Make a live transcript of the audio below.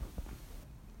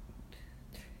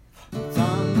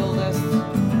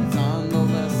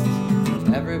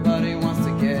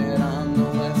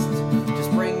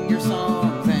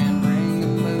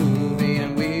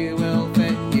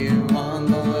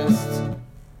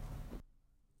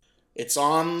It's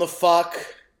on the fuck.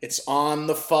 It's on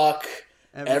the fuck.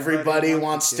 Everybody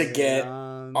wants to get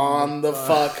on the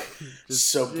fuck.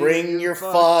 So bring your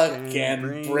fuck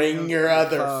and bring your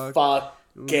other fuck.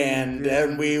 And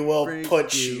then we will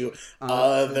put you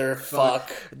other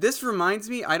fuck. This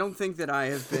reminds me, I don't think that I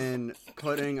have been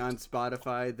putting on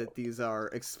Spotify that these are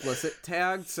explicit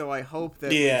tagged, so I hope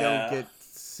that we don't get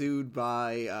sued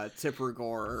by Tipper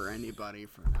Gore or anybody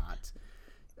for that.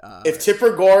 If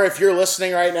Tipper Gore, if you're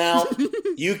listening right now,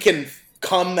 you can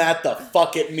come at the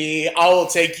fuck at me. I will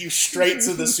take you straight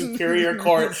to the Superior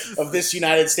Court of this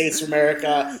United States of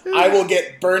America. I will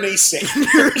get Bernie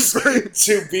Sanders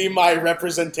to be my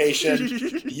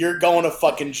representation. You're going to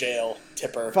fucking jail,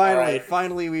 Tipper.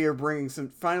 Finally, we are bringing some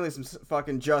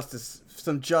fucking justice,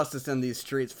 in these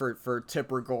streets for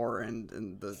Tipper Gore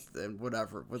and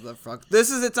whatever. What the fuck?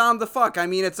 It's on the fuck. I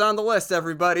mean, it's on the list,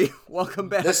 everybody. Welcome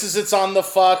back. It's on the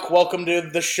fuck. Welcome to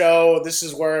the show. This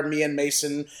is where me and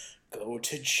Mason go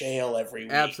to jail every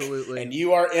week. Absolutely. And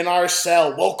you are in our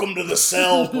cell. Welcome to the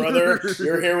cell, brother.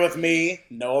 You're here with me,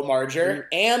 Noah Marger,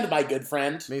 and my good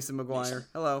friend, Mason McGuire.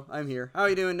 Hello, I'm here. How are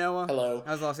you doing, Noah? Hello.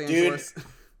 How's Los Angeles? Dude,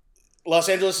 Los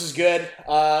Angeles is good.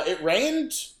 It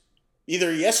rained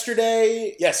either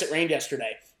yesterday. Yes, it rained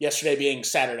yesterday. Yesterday being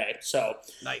Saturday. So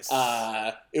nice.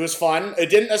 It was fun. It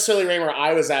didn't necessarily rain where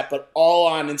I was at, but all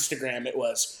on Instagram it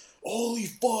was, holy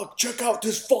fuck, check out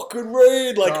this fucking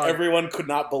rain. Like, everyone could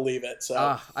not believe it.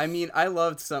 So I mean, I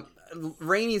loved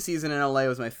rainy season in LA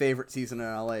was my favorite season in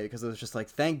LA because it was just like,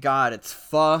 thank God it's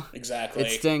pho. Exactly.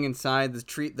 It's staying inside.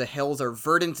 The hills are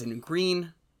verdant and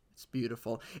green. It's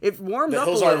beautiful. It warmed up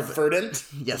a little bit. The hills are verdant?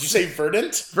 Yes. Did you say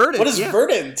verdant? Verdant, what is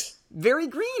verdant? Very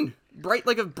green.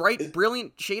 Like a bright,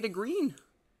 brilliant shade of green.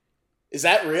 Is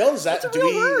that real? Is that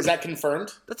word. Is that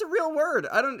confirmed? That's a real word.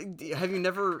 Have you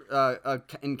never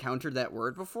encountered that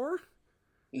word before?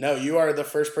 No, you are the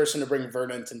first person to bring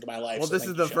verdant into my life. Well, this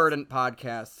is the Verdant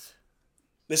podcast.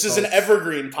 This is an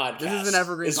evergreen podcast. This is an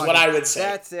evergreen podcast. Is what I would say.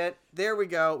 That's it. There we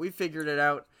go. We figured it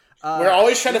out. We're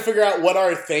always trying to figure out what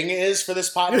our thing is for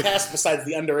this podcast besides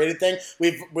the underrated thing.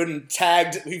 We've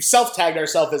self-tagged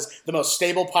ourselves as the most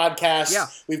stable podcast. Yeah.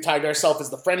 We've tagged ourselves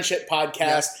as the friendship podcast.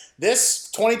 Yeah.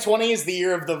 This 2020 is the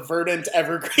year of the verdant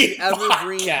evergreen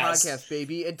podcast,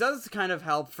 baby. It does kind of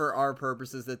help for our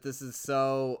purposes that this is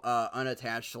so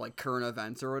unattached to like current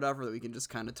events or whatever that we can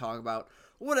just kind of talk about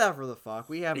whatever the fuck.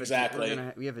 We have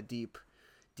we have a deep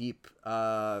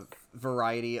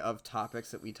variety of topics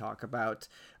that we talk about.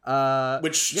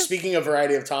 Speaking of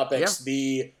variety of topics,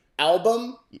 the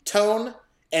album tone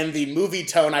and the movie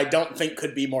tone, I don't think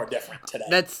could be more different today.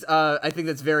 I think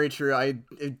that's very true. I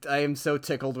am so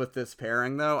tickled with this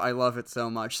pairing, though. I love it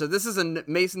so much. So this is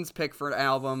Mason's pick for an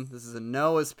album. This is a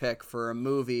Noah's pick for a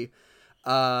movie.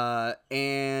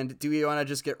 And do we want to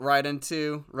just get right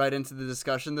into the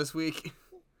discussion this week?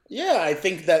 Yeah, I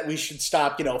think that we should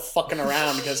stop, fucking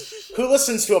around, because who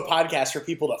listens to a podcast for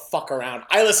people to fuck around?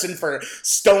 I listen for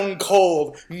stone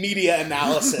cold media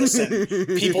analysis and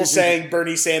people saying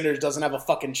Bernie Sanders doesn't have a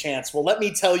fucking chance. Well, let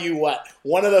me tell you what,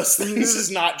 one of those things is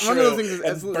not true,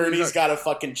 and Bernie's got a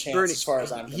fucking chance as far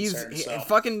as I'm concerned. He's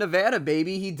fucking Nevada,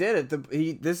 baby. He did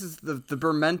it. This is the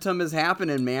Bermentum is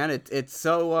happening, man. It's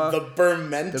so... the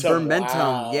Bermentum,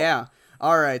 wow. Yeah.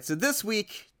 All right, so this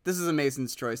week... This is a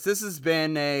Mason's choice. This has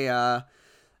been I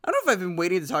don't know if I've been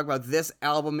waiting to talk about this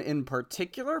album in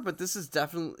particular, but this is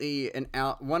definitely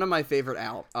one of my favorite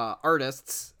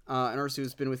artists, an artist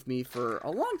who's been with me for a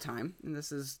long time. And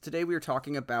today we are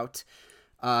talking about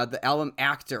the album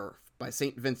Actor by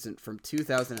St. Vincent from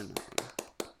 2009.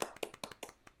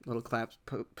 Little claps,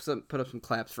 put up some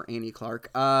claps for Annie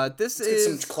Clark. Let's get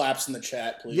some claps in the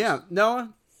chat, please. Yeah,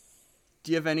 Noah,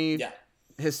 do you have any... Yeah.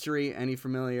 History, any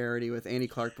familiarity with Annie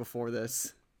Clark before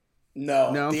this?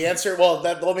 No. The answer,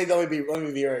 let me be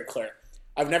very clear.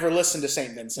 I've never listened to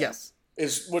St. Vincent.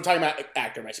 Yes. We're talking about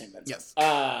Actor by St. Vincent.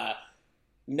 Yes.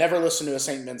 Never listened to a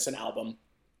St. Vincent album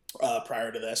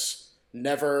prior to this.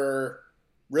 Never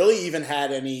really even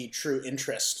had any true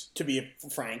interest, to be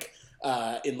frank,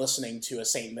 in listening to a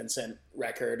St. Vincent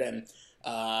record. And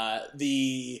I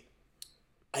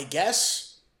guess...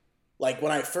 Like,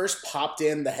 when I first popped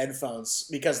in the headphones,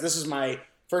 because this is my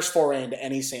first foray into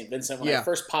any St. Vincent, when I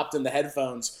first popped in the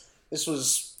headphones, this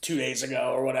was 2 days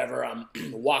ago or whatever, I'm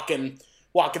walking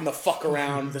the fuck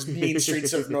around the mean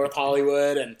streets of North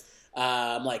Hollywood, and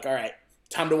I'm like, all right,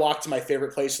 time to walk to my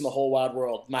favorite place in the whole wide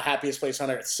world, my happiest place on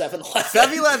earth, 7-Eleven.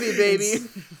 7-Eleven, baby.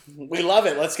 We love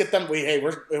it. Let's get them.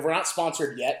 We're not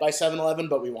sponsored yet by 7-Eleven,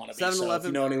 but we want to be. 7-Eleven. So if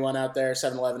you know anyone out there,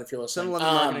 7-Eleven, if you're listening,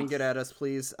 7-Eleven marketing, get at us,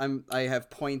 please. I have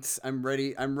points. I'm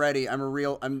ready. I'm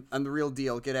the real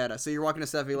deal. Get at us. So you're walking to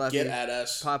 7-Eleven. Get at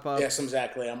us. Pop up. Yes,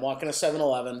 exactly. I'm walking to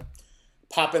 7-Eleven.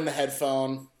 Pop in the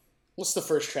headphone. What's the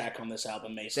first track on this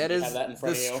album, Mason? That is have that in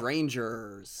front The of you?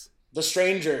 Strangers. The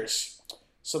Strangers.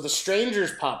 So The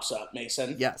Strangers pops up,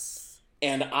 Mason. Yes.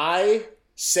 And I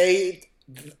say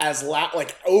as loud,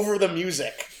 like over the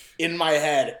music in my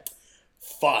head,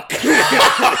 fuck.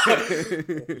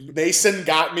 Mason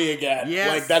got me again. Yes.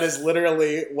 Like that is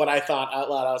literally what I thought out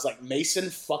loud. I was like, Mason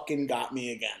fucking got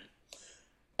me again.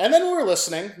 And then we were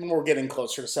listening, and we're getting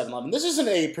closer to 7-Eleven. This isn't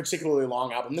a particularly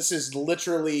long album. This is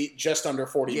literally just under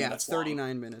 40 minutes long.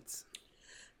 39 minutes.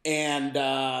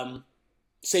 And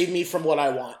Save Me From What I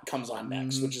Want comes on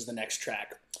next, which is the next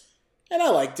track. And I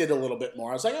liked it a little bit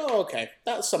more. I was like, oh, okay.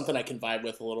 That's something I can vibe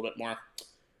with a little bit more.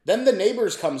 Then The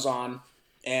Neighbors comes on,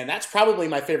 and that's probably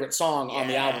my favorite song on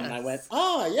the album. And I went,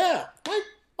 oh, yeah,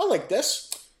 I like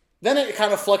this. Then it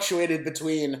kind of fluctuated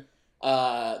between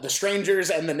The Strangers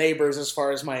and The Neighbors as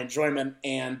far as my enjoyment.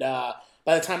 And by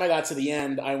the time I got to the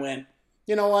end, I went,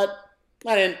 you know what?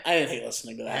 I didn't hate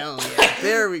listening to that. Hell yeah.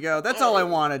 There we go. That's all I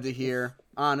wanted to hear,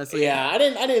 honestly. Yeah, I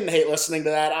didn't hate listening to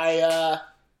that. I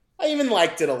even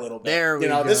liked it a little bit. There we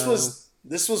go. This was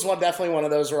definitely one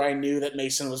of those where I knew that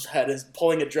Mason was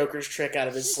pulling a Joker's trick out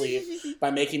of his sleeve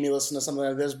by making me listen to something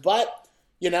like this. But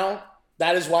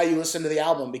that is why you listen to the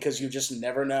album, because you just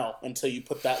never know until you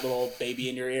put that little baby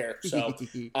in your ear. So,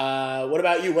 what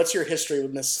about you? What's your history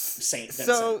with Miss Saint Vincent?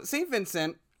 So Saint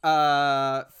Vincent,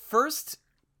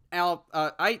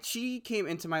 she came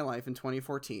into my life in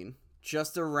 2014.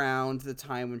 Just around the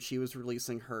time when she was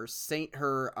releasing her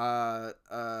self-titled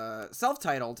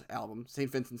album,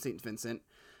 Saint Vincent.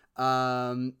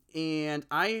 And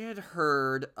I had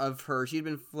heard of her. She'd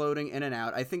been floating in and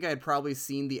out. I think I had probably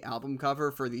seen the album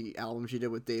cover for the album she did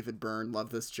with David Byrne,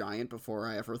 Love This Giant, before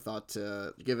I ever thought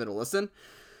to give it a listen.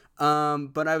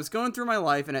 But I was going through my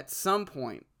life, and at some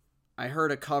point, I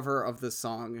heard a cover of the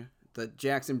song, the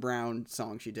Jackson Browne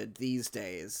song she did, These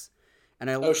Days.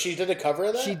 And she did a cover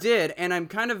of that? She did, and I'm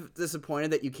kind of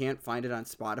disappointed that you can't find it on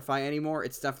Spotify anymore.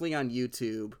 It's definitely on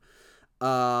YouTube.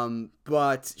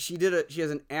 But she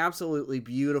has an absolutely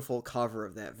beautiful cover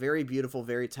of that. Very beautiful,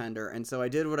 very tender. And so I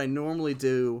did what I normally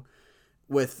do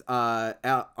with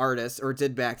artists, or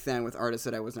did back then with artists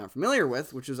that I was not familiar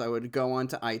with, which is I would go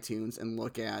onto iTunes and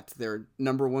look at their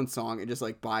number one song and just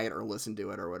like buy it or listen to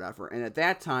it or whatever. And at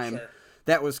that time,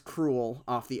 that was Cruel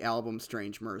off the album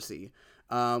Strange Mercy.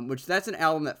 Which that's an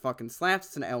album that fucking slaps.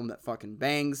 It's an album that fucking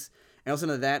bangs. I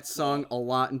listened to that song a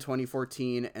lot in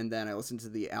 2014, and then I listened to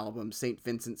the album Saint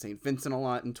Vincent a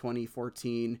lot in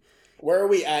 2014. Where are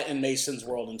we at in Mason's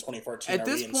world in 2014? At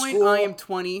this point, I am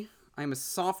 20. I'm a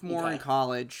sophomore in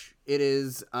college. It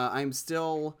is, I'm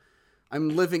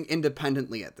living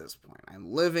independently at this point. I'm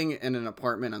living in an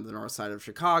apartment on the north side of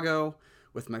Chicago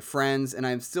with my friends, and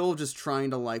I'm still just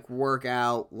trying to, like, work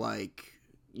out, like,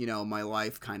 my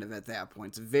life kind of at that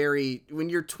point. It's very, when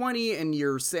you're 20 and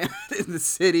you're in the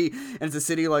city, and it's a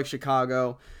city like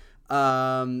Chicago,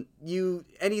 anything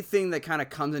that kind of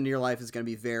comes into your life is going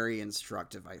to be very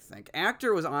instructive, I think.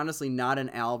 Actor was honestly not an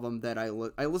album that I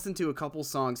listened to a couple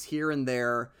songs here and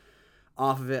there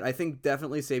off of it. I think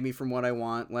definitely Save Me From What I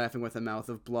Want, Laughing with a Mouth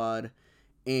of Blood,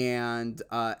 and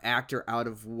Actor Out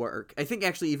of Work. I think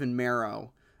actually even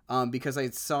Marrow. Because I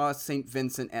saw St.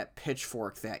 Vincent at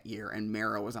Pitchfork that year, and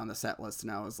Marrow was on the set list, and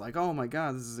I was like, oh my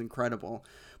god, this is incredible.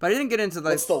 But I didn't get into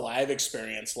What's the live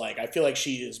experience like? I feel like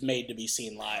she is made to be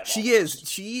seen live. She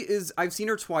is. I've seen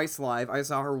her twice live. I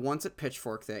saw her once at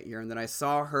Pitchfork that year, and then I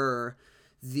saw her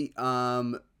at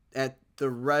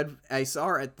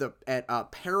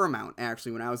Paramount,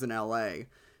 actually, when I was in LA.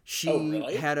 She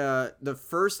had the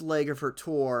first leg of her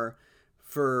tour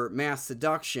for Mass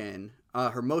Seduction.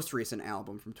 Her most recent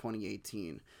album from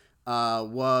 2018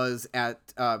 was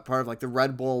at part of like the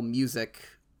Red Bull Music,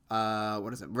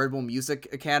 Red Bull Music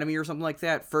Academy or something like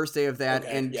that. First day of that,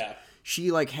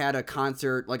 she like had a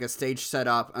concert, like a stage set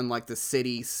up on like the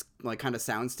city, like kind of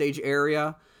soundstage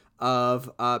area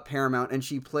of Paramount, and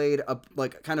she played a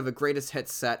like kind of a greatest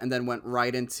hits set, and then went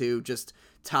right into just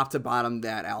top to bottom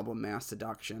that album, Mass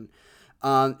Seduction.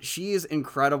 She is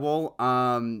incredible.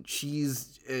 She's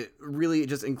really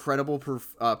just incredible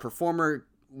performer.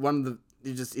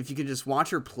 If you could just watch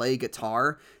her play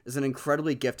guitar, is an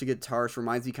incredibly gifted guitarist.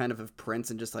 Reminds me kind of Prince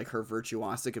and just like her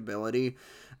virtuosic ability.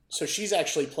 So she's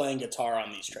actually playing guitar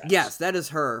on these tracks. Yes, that is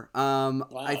her. Wow.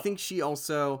 I think she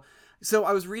also, So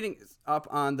I was reading up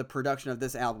on the production of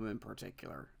this album in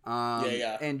particular.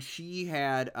 Yeah. And she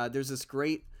had, there's this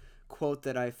great quote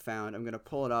that I found. I'm going to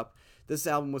pull it up. This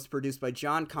album was produced by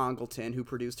John Congleton, who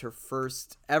produced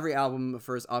every album of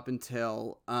hers up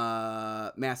until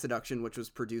Mass Seduction, which was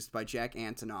produced by Jack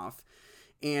Antonoff.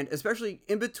 And especially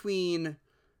in between,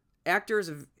 Actors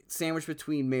have sandwiched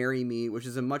between Marry Me, which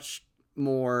is a much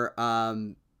more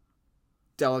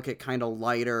delicate, kind of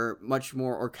lighter, much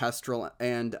more orchestral,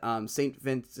 and St.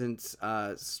 Vincent's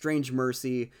Strange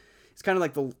Mercy. It's kind of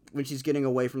like when she's getting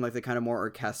away from like the kind of more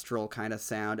orchestral kind of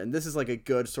sound, and this is like a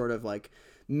good sort of like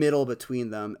middle between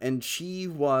them. And she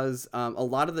was a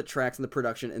lot of the tracks in the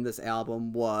production in this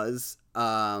album was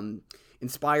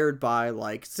inspired by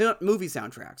like movie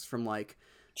soundtracks from like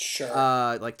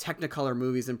like Technicolor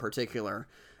movies in particular.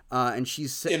 And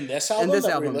she's in this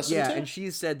album, yeah, to? And she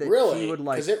said that really? She would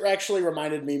like, because it actually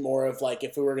reminded me more of like,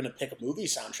 if we were going to pick a movie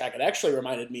soundtrack, it actually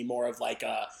reminded me more of like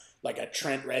a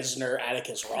Trent Reznor,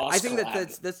 Atticus Ross. I think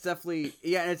collab. that's definitely,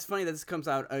 yeah. And it's funny that this comes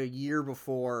out a year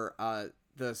before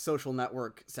the Social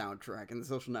Network soundtrack and the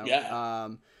Social Network. Yeah.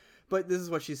 But this is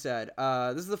what she said.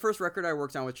 This is the first record I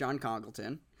worked on with John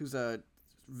Congleton, who's a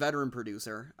veteran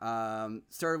producer.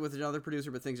 Started with another producer,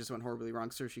 but things just went horribly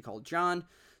wrong, so she called John.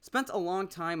 Spent a long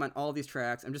time on all these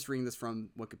tracks. I'm just reading this from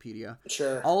Wikipedia.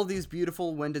 Sure. All of these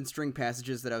beautiful wind and string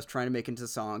passages that I was trying to make into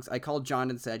songs. I called John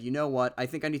and said, you know what? I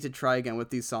think I need to try again with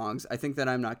these songs. I think that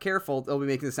I'm not careful. They'll be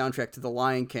making the soundtrack to The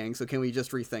Lion King, so can we just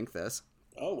rethink this?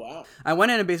 Oh, wow. I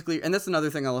went in and basically, and that's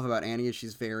another thing I love about Annie, is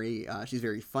she's very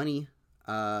funny.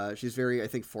 She's very, I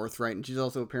think, forthright, and she's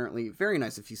also apparently very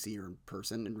nice if you see her in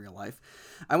person in real life.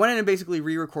 I went in and basically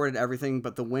re-recorded everything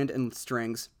but the wind and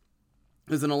strings.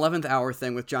 It was an 11th hour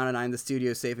thing with John and I in the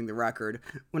studio saving the record.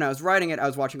 When I was writing it, I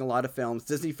was watching a lot of films,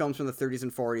 Disney films from the 30s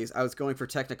and 40s. I was going for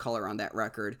Technicolor on that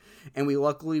record, and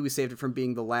luckily we saved it from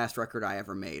being the last record I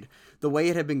ever made. The way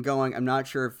it had been going, I'm not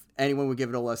sure if anyone would give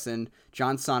it a listen.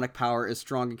 John's sonic power is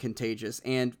strong and contagious,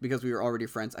 and because we were already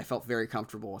friends, I felt very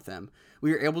comfortable with him.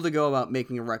 We were able to go about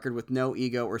making a record with no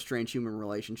ego or strange human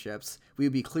relationships. We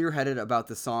would be clear-headed about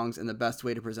the songs and the best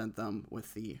way to present them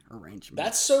with the arrangement.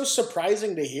 That's so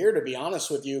surprising to hear, to be honest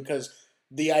with you, because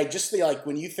like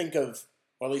when you think of,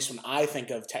 or at least when I think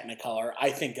of Technicolor,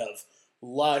 I think of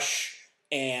lush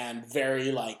and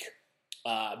very like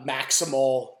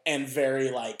maximal and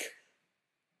very like,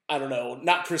 I don't know,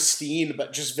 not pristine,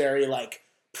 but just very like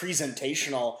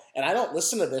presentational. And I don't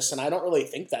listen to this, and I don't really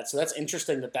think that. So that's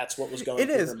interesting that that's what was going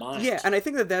through her mind. Yeah, and I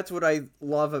think that that's what I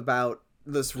love about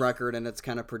this record and its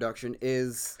kind of production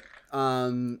is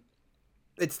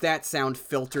it's that sound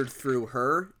filtered through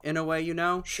her in a way, you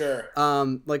know? Sure.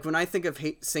 Like when I think of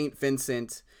St.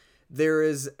 Vincent,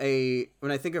 when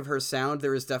I think of her sound,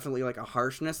 there is definitely like a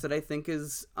harshness that I think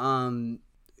is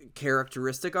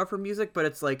characteristic of her music, but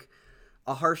it's like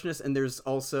a harshness, and there's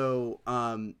also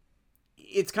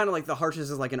it's kind of like the harshness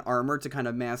is like an armor to kind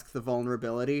of mask the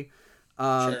vulnerability.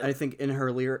 Sure. I think in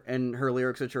her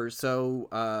lyrics, which are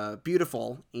so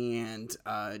beautiful, and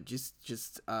I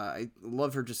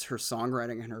love her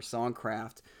songwriting and her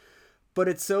songcraft. But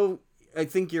it's so, I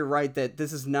think you're right that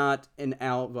this is not an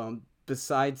album.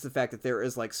 Besides the fact that there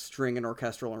is like string and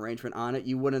orchestral arrangement on it,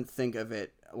 you wouldn't think of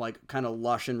it like kind of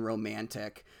lush and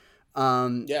romantic.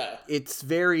 Yeah, it's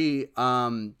very.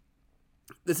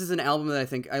 This is an album that I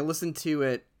think I listened to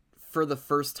it for the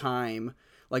first time,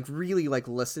 like really like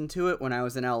listened to it when I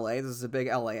was in LA. This is a big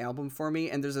LA album for me,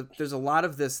 and there's a lot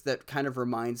of this that kind of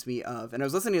reminds me of. And I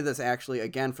was listening to this actually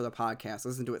again for the podcast. I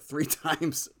listened to it 3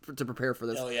 times to prepare for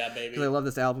this. Hell yeah, baby! Because I love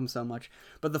this album so much.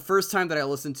 But the first time that I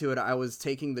listened to it, I was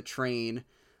taking the train.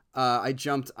 I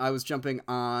was jumping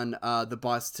on the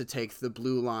bus to take the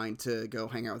Blue Line to go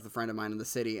hang out with a friend of mine in the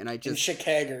city, and I just in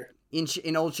Chicago,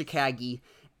 in old Chicago.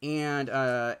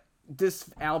 And this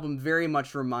album very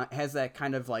much has that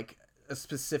kind of like a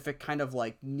specific kind of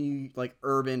like new like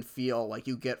urban feel like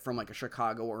you get from like a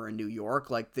Chicago or a New York.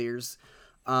 Like there's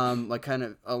like kind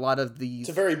of a lot of these.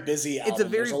 It's a very busy album.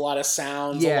 There's a lot of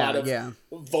sounds, a lot of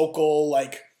vocal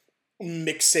like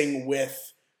mixing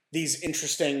with these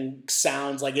interesting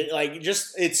sounds.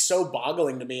 It's so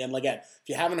boggling to me. And again, if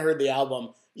you haven't heard the album,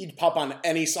 you'd pop on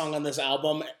any song on this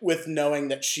album with knowing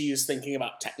that she's thinking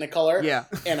about Technicolor. Yeah.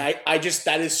 And I just,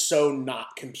 that is so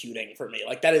not computing for me.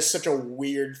 Like, that is such a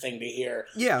weird thing to hear,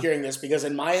 hearing this, because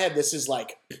in my head, this is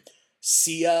like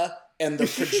Sia and the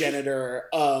progenitor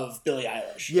of Billie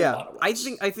Eilish. Yeah. I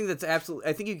think that's absolutely,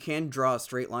 I think you can draw a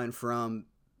straight line from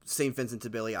St. Vincent to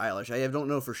Billie Eilish. I don't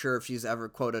know for sure if she's ever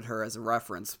quoted her as a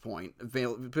reference point.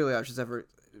 Billie Eilish has ever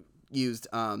used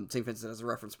St. Vincent as a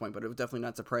reference point, but it would definitely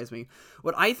not surprise me.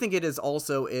 What I think it is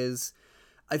also is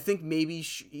I think maybe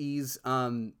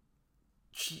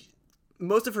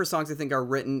most of her songs I think are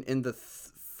written in the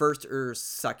first or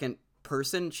second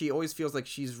person. She always feels like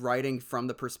she's writing from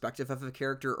the perspective of a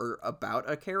character or about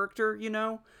a character, you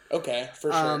know? Okay,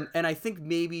 for sure. And I think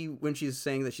maybe when she's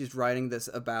saying that she's writing this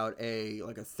about a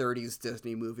 30s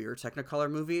Disney movie or Technicolor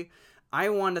movie, I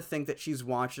want to think that she's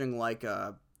watching like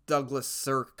a Douglas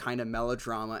Sirk kind of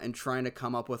melodrama and trying to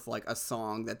come up with like a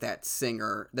song that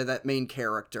singer, that main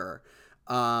character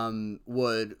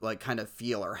would like kind of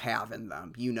feel or have in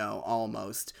them, you know,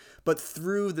 almost. But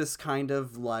through this kind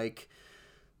of like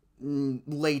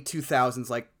late 2000s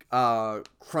like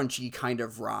crunchy kind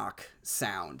of rock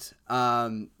sound,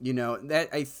 you know, that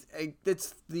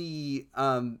it's the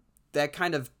that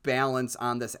kind of balance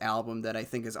on this album that I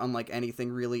think is unlike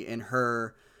anything really in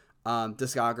her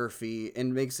discography,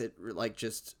 and makes it like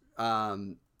just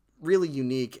really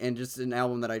unique, and just an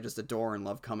album that I just adore and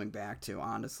love coming back to,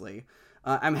 honestly.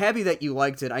 I'm happy that you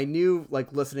liked it. I knew,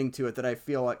 like, listening to it, that I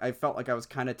felt like I was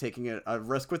kind of taking a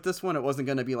risk with this one. It wasn't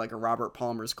going to be like a Robert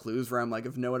Palmer's Clues, where I'm like,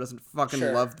 if Noah doesn't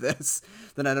fucking love this,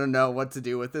 then I don't know what to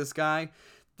do with this guy.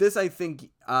 This, I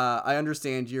think, I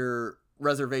understand your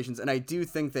reservations, and I do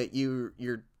think that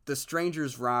you're The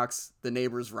Strangers rocks, The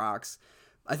Neighbors rocks.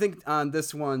 I think on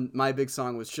this one, my big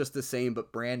song was Just the Same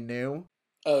but Brand New.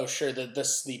 Oh, sure.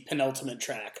 The penultimate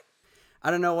track. I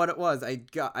don't know what it was. I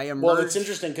emerged. Well, it's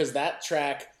interesting because that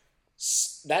track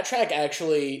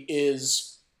actually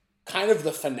is kind of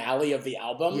the finale of the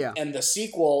album, and the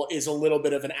sequel is a little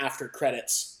bit of an after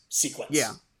credits sequence.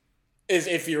 Yeah, is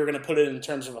if you were going to put it in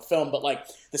terms of a film, but like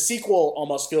the sequel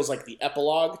almost feels like the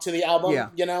epilogue to the album. Yeah.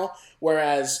 You know,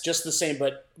 whereas Just the Same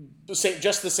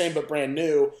but Brand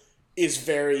New is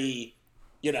very,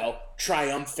 you know,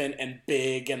 triumphant and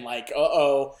big and like,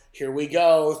 here we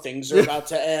go, things are about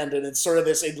to end, and it's sort of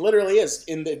this. It literally is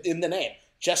in the name,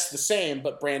 Just the Same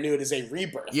but Brand New. It is a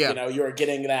rebirth. Yeah. You know, you are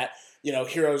getting that, you know,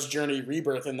 hero's journey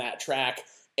rebirth in that track.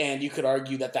 And you could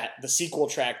argue that the sequel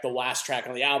track, the last track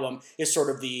on the album, is sort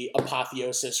of the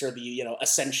apotheosis or the, you know,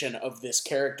 ascension of this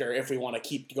character, if we want to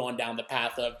keep going down the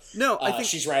path of I think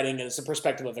she's writing it as the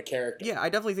perspective of a character. Yeah, I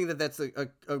definitely think that that's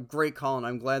a great call, and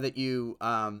I'm glad that you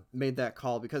made that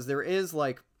call, because there is,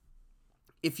 like,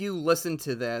 if you listen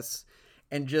to this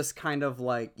and just kind of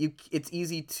like, it's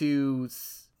easy to,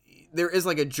 there is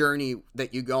like a journey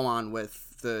that you go on with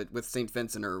St.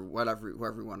 Vincent, or whoever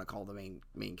you want to call the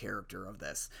main character of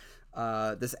this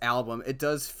album. It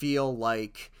does feel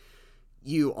like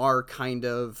you are kind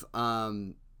of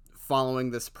following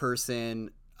this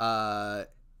person in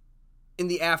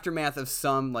the aftermath of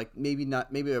some, like,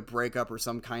 maybe a breakup or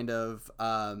some kind of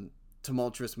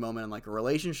tumultuous moment in like a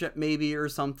relationship, maybe, or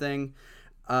something.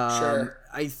 Sure.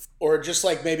 Or just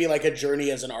like maybe like a journey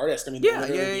as an artist. I mean,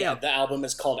 the album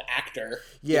is called Actor.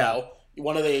 Yeah. You know?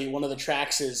 One of the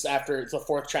tracks is, after the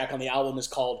fourth track on the album, is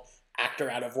called Actor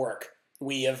Out of Work.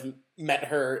 We have met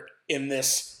her in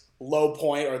this low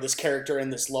point, or this character in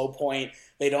this low point.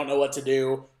 They don't know what to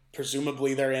do.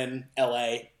 Presumably they're in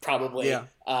LA, probably. Yeah.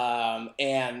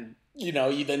 And, you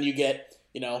know, then you get,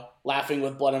 you know, Laughing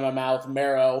with Blood in My Mouth,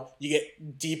 Marrow. You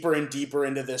get deeper and deeper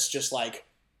into this just like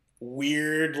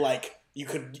weird, like, you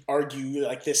could argue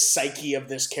like this psyche of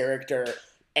this character.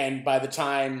 And by the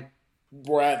time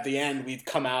we're at the end, we've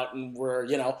come out and we're,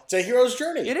 you know, it's a hero's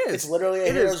journey. It is. It's literally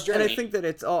a hero's journey. And I think that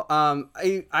it's all,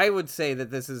 I would say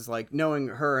that this is like, knowing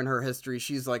her and her history,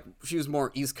 she was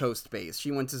more East Coast based.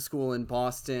 She went to school in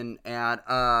Boston at,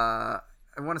 I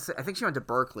think she went to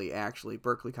Berkeley, actually,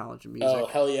 Berkeley College of Music. Oh,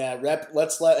 hell yeah.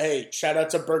 Hey, shout out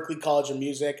to Berkeley College of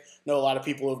Music. Know a lot of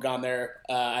people who've gone there.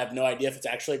 I have no idea if it's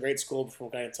actually a great school, before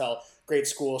I can tell. Great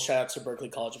school. Shout out to Berkeley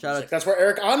College of Music. That's where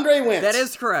Eric Andre went. That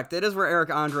is correct. That is where Eric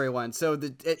Andre went. So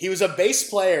he was a bass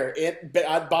player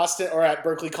at Boston, or at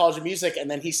Berkeley College of Music,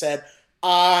 and then he said,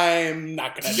 I'm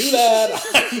not going to do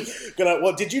that.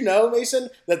 Well, did you know, Mason,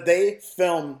 that they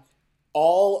film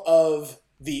all of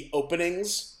the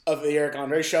openings of the Eric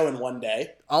Andre show in one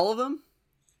day? All of them?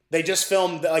 They just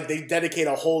filmed, like, they dedicate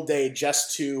a whole day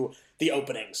just to the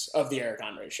openings of the Eric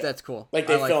Andre show. That's cool. Like,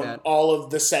 they film all of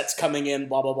the sets coming in,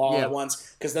 blah, blah, blah, all at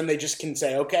once, because then they just can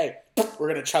say, okay, we're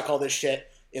going to chuck all this shit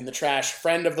in the trash.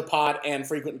 Friend of the pod and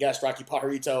frequent guest Rocky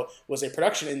Pajarito was a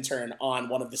production intern on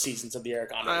one of the seasons of the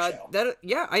Eric Andre show.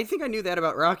 I think I knew that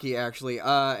about Rocky, actually.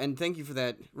 And thank you for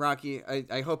that, Rocky.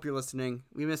 I hope you're listening.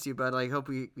 We miss you, bud. I hope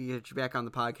we get you back on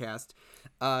the podcast.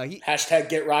 Hashtag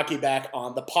get Rocky back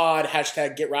on the pod.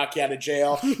 Hashtag get Rocky out of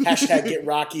jail. Hashtag get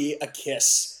Rocky a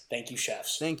kiss. Thank you,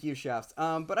 chefs. Thank you, chefs.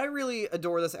 But I really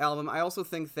adore this album. I also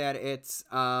think that it's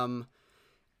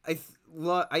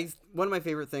one of my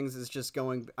favorite things is just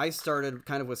going. I started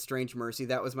kind of with Strange Mercy.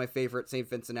 That was my favorite St.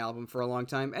 Vincent album for a long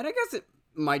time, and I guess it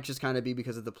might just kind of be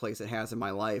because of the place it has in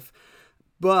my life.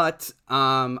 But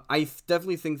I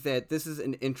definitely think that this is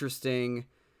an interesting.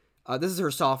 This is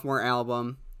her sophomore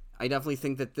album. I definitely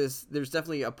think that there's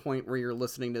definitely a point where you're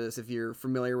listening to this if you're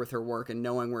familiar with her work and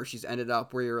knowing where she's ended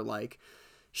up, where you're like,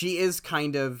 she is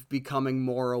kind of becoming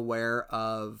more aware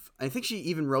of, I think she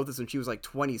even wrote this when she was like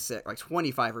 26, like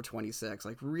 25 or 26,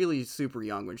 like really super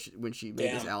young when she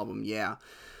made this album. Yeah.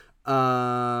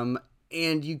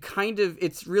 And you kind of,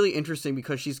 it's really interesting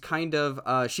because she's kind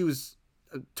of, she was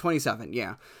 27.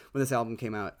 Yeah. When this album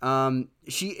came out.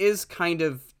 She is kind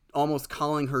of almost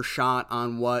calling her shot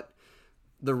on what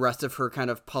the rest of her kind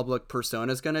of public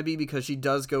persona is going to be, because she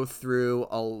does go through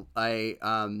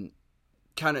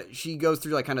she goes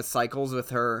through like kind of cycles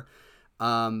with her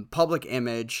public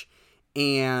image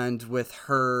and with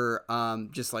her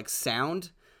just like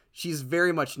sound. She's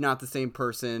very much not the same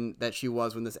person that she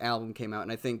was when this album came out,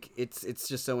 and I think it's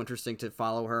just so interesting to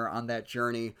follow her on that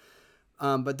journey.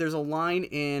 But there's a line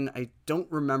in, I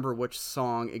don't remember which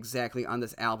song exactly on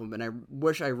this album, and I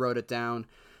wish I wrote it down.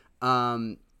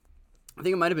 I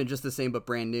think it might have been Just the Same But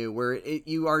Brand New, where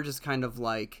you are just kind of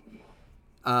like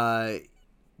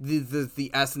the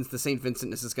essence, the St.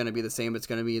 Vincentness is going to be the same. It's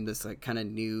going to be in this like kind of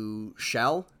new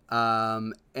shell.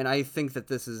 And I think that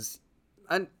this is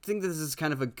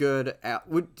kind of a good.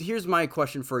 Here's my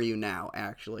question for you now.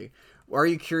 Actually, are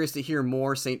you curious to hear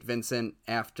more St. Vincent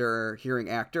after hearing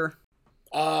Actor?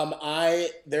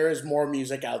 There is more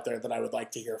music out there that I would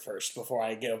like to hear first before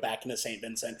I go back into St.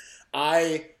 Vincent.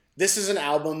 This is an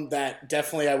album that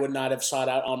definitely I would not have sought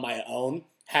out on my own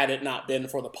had it not been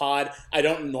for the pod. I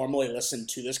don't normally listen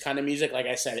to this kind of music. Like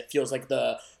I said, it feels like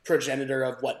the progenitor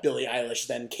of what Billie Eilish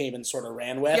then came and sort of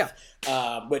ran with.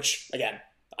 Yeah. Which, again,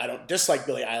 I don't dislike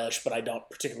Billie Eilish, but I don't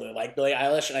particularly like Billie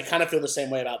Eilish, and I kind of feel the same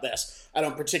way about this. I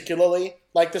don't particularly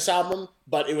like this album,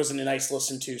 but it was a nice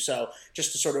listen to, so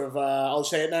just to sort of, I'll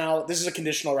say it now, this is a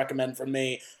conditional recommend from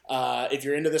me. If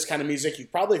you're into this kind of music,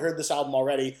 you've probably heard this album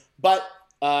already, but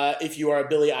if you are a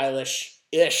Billie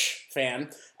Eilish-ish fan,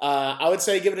 I would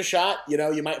say give it a shot. You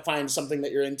know, you might find something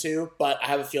that you're into, but I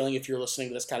have a feeling if you're listening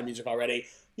to this kind of music already,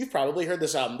 you've probably heard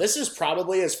this album. This is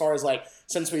probably, as far as like,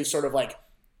 since we've sort of like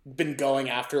been going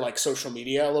after like social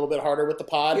media a little bit harder with the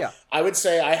pod, yeah, I would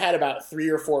say I had about 3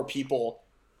 or 4 people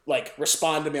like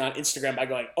respond to me on Instagram by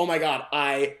going, "Oh my god,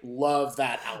 I love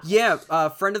that album." Yeah,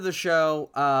 friend of the show,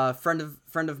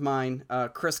 friend of mine,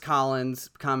 Chris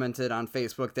Collins, commented on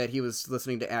Facebook that he was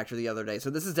listening to Actor the other day. So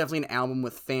this is definitely an album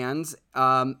with fans.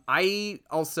 I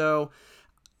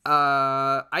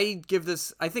give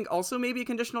this, I think, also maybe a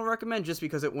conditional recommend, just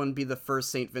because it wouldn't be the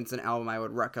first St. Vincent album I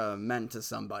would recommend to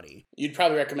somebody. You'd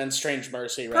probably recommend Strange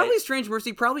Mercy, right? Probably Strange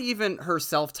Mercy, probably even her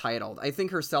self-titled. I think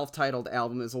her self-titled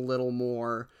album is a little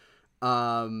more,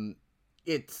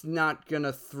 it's not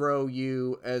gonna throw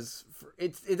you as,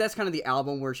 that's kind of the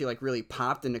album where she like really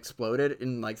popped and exploded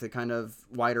in like the kind of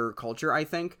wider culture, I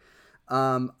think.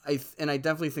 I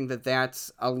definitely think that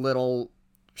that's a little,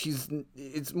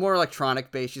 it's more electronic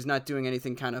based. She's not doing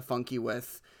anything kind of funky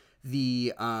with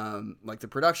the like the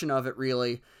production of it,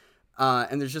 really.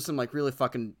 And there's just some like really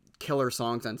fucking killer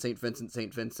songs on St.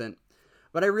 Vincent.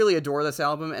 But I really adore this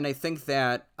album, and I think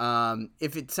that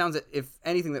if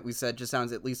anything that we said just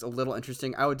sounds at least a little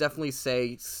interesting, I would definitely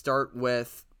say start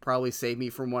with probably Save Me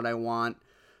From What I Want,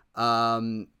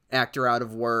 Actor Out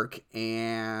of Work,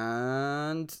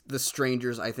 and The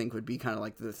Strangers, I think, would be kind of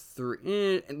like the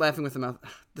 3. Laughing with the Mouth.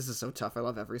 This is so tough. I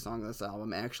love every song on this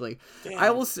album, actually. Damn, I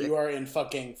will say, you are in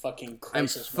fucking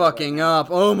crisis. I'm fucking right up.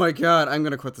 Oh my god, I'm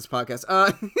gonna quit this podcast.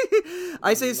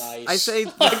 I say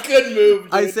good move,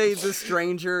 dude. I say The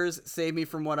Strangers, Save Me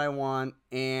From What I Want,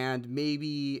 and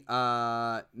maybe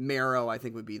Marrow, I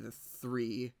think, would be the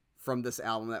 3 from this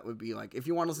album. That would be like, if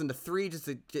you want to listen to 3 just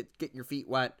to get your feet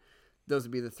wet, those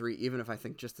would be the 3, even if I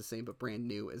think Just the Same But Brand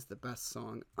New is the best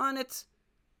song on it.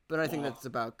 But I think that's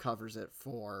about covers it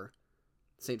for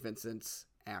St. Vincent's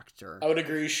Actor. I would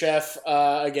agree, Chef.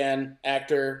 Again,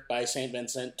 Actor by St.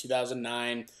 Vincent,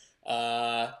 2009.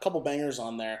 A couple bangers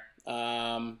on there.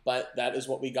 But that is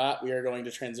what we got. We are going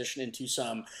to transition into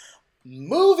some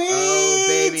movie Oh,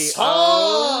 baby. talk.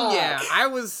 Oh, yeah. I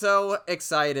was so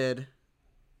excited.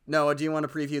 Noah, do you want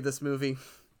to preview this movie?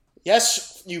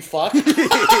 Yes, you fuck.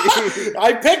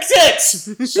 I picked it!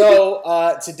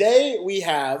 So, today we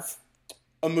have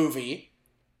a movie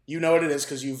You know what it is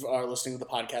because you are listening to the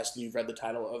podcast and you've read the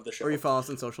title of the show. Or you follow us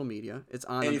on social media. It's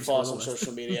on. And you follow us on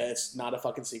social media. It's not a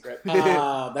fucking secret.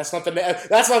 That's not the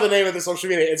name of the social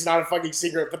media. It's not a fucking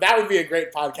secret. But that would be a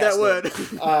great podcast. That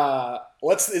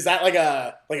would. Is that like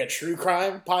a true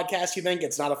crime podcast? You think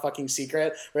it's not a fucking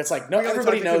secret? Where it's like no,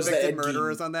 everybody knows that Ed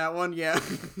murderers on that one. Yeah.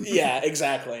 Yeah,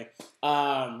 exactly.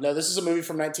 No, this is a movie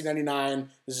from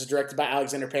 1999. This is directed by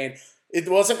Alexander Payne. It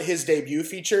wasn't his debut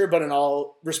feature, but in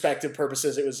all respective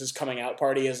purposes, it was his coming out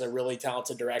party as a really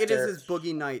talented director. It is his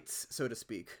Boogie Nights, so to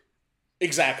speak.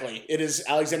 Exactly. It is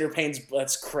Alexander Payne's...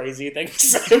 That's crazy thing to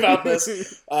say about this.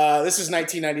 This is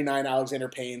 1999 Alexander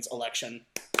Payne's Election.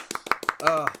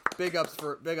 Big ups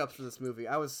for this movie.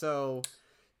 I was so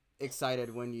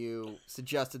excited when you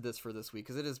suggested this for this week,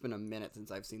 because it has been a minute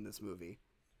since I've seen this movie.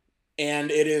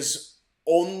 And it is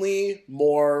only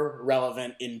more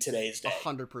relevant in today's day.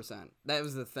 100%. That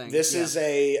was the thing. This is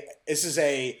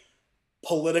a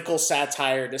political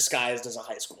satire disguised as a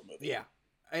high school movie. Yeah.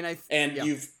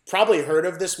 You've probably heard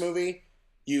of this movie.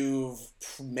 You've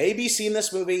maybe seen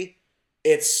this movie.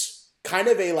 It's kind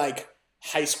of a like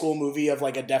high school movie of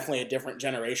like definitely a different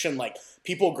generation. Like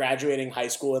people graduating high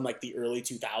school in like the early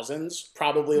 2000s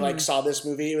probably like saw this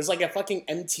movie. It was like a fucking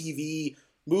MTV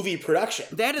movie production.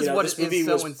 That is what is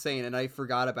so insane, and I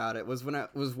forgot about it, was when I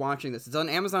was watching this. It's on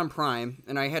Amazon Prime,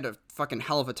 and I had a fucking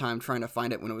hell of a time trying to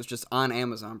find it when it was just on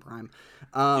Amazon Prime.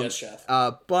 Yes, Chef.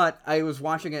 But I was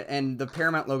watching it, and the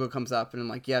Paramount logo comes up, and I'm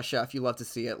like, yeah, Chef, you love to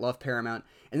see it. Love Paramount.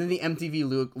 And then the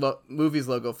MTV Movies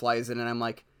logo flies in, and I'm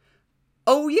like,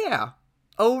 oh, yeah.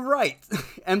 Oh, right.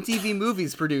 MTV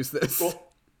Movies produced this. Cool.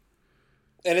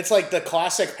 And it's like the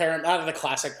classic Paramount, not the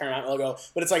classic Paramount logo,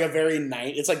 but it's like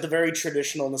it's like the very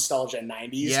traditional nostalgia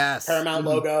 90s Paramount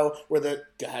logo, where the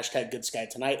hashtag Good Sky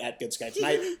Tonight at Good Sky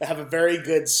Tonight. They have a very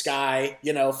good sky,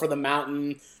 for the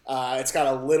mountain. It's got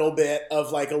a little bit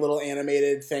of like a little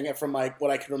animated thing from like what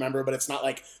I can remember, but it's not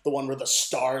like the one where the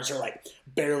stars are like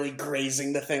barely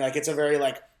grazing the thing. Like it's a very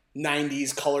like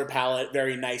 90s color palette,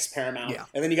 very nice Paramount. Yeah.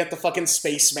 And then you got the fucking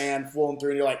spaceman flowing through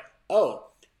and you're like, oh,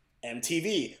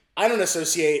 MTV. I don't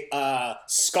associate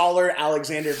scholar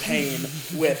Alexander Payne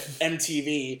with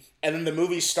MTV. And then the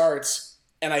movie starts,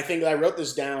 and I think I wrote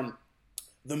this down.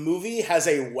 The movie has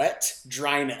a wet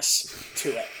dryness to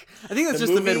it. I think that's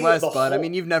just the Midwest, bud. I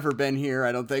mean, you've never been here,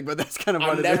 I don't think, but that's kind of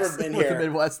what the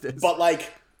Midwest is. But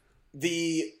like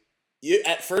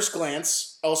at first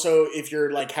glance, also if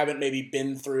you're like haven't maybe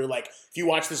been through like if you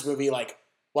watch this movie like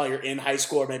while you're in high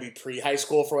school or maybe pre-high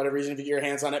school for whatever reason, if you get your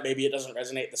hands on it, maybe it doesn't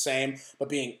resonate the same. But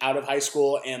being out of high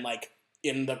school and like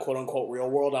in the quote-unquote real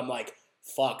world, I'm like,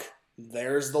 fuck,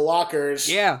 there's the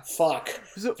lockers. Yeah. Fuck,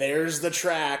 there's the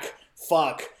track.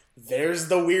 Fuck, there's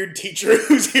the weird teacher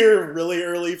who's here really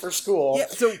early for school. Yeah,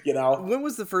 so when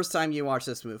was the first time you watched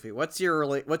this movie? What's your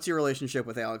relationship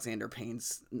with Alexander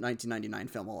Payne's 1999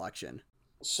 film Election?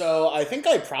 So I think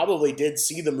I probably did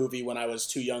see the movie when I was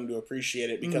too young to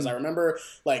appreciate it because I remember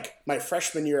like my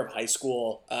freshman year of high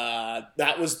school,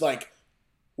 that was like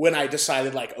when I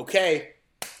decided like, okay,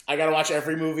 I got to watch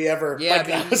every movie ever. Yeah, like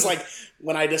that was like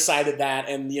when I decided that.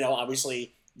 And,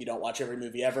 obviously you don't watch every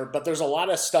movie ever, but there's a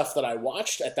lot of stuff that I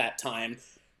watched at that time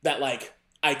that like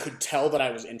I could tell that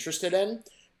I was interested in,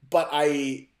 but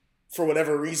for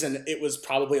whatever reason, it was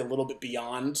probably a little bit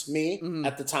beyond me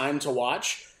at the time to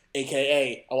watch.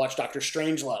 AKA, I watched Dr.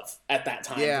 Strangelove at that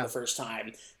time for the first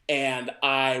time. And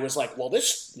I was like, well,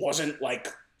 this wasn't like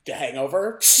The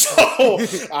Hangover. So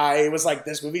I was like,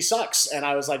 this movie sucks. And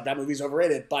I was like, that movie's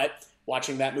overrated. But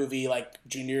watching that movie like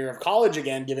junior year of college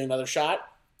again, giving it another shot,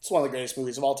 it's one of the greatest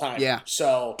movies of all time. Yeah.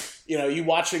 So, you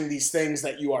watching these things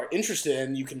that you are interested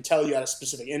in, you can tell you had a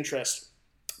specific interest,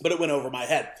 but it went over my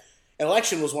head. And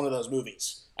Election was one of those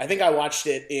movies. I think I watched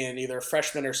it in either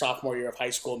freshman or sophomore year of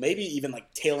high school, maybe even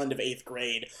like tail end of 8th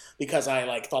grade, because I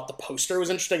like thought the poster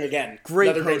was interesting. Again,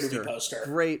 great movie poster.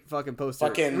 Great fucking poster.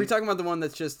 Are we talking about the one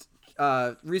that's just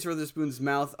Reese Witherspoon's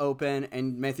mouth open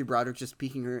and Matthew Broderick just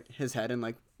peeking his head and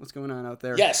like, what's going on out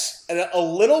there? Yes, and a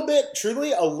little bit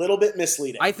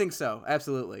misleading. I think so,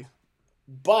 absolutely.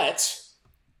 But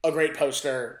a great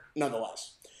poster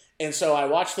nonetheless. And so I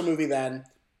watched the movie then,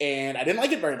 and I didn't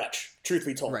like it very much, truth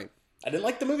be told. Right. I didn't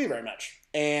like the movie very much.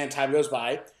 And time goes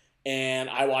by, and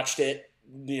I watched it,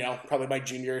 probably my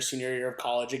junior or senior year of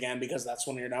college again, because that's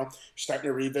when you're starting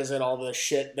to revisit all the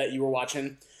shit that you were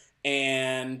watching.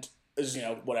 And it was,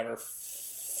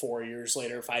 4 years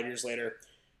later, 5 years later,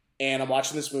 and I'm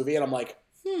watching this movie, and I'm like,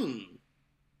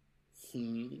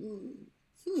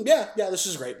 yeah, this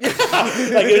is great.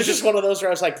 Like, it was just one of those where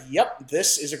I was like, yep,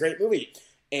 this is a great movie.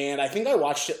 And I think I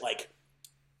watched it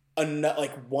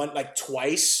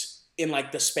twice in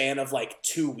like the span of like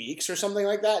 2 weeks or something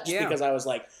like that, just because I was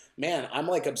like, man, I'm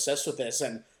like obsessed with this.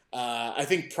 And I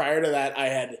think prior to that, I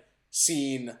had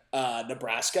seen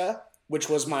Nebraska, which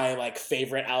was my like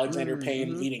favorite Alexander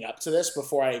Payne leading up to this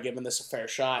before I had given this a fair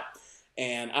shot.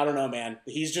 And I don't know, man.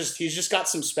 He's just got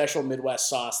some special Midwest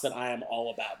sauce that I am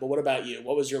all about. But what about you?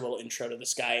 What was your little intro to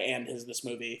this guy and this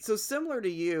movie? So similar to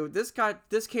you, this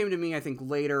came to me, I think,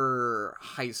 later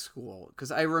high school, because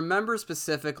I remember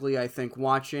specifically, I think,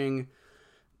 watching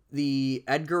the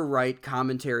Edgar Wright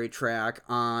commentary track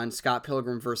on Scott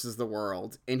Pilgrim versus the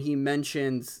World, and he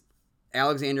mentions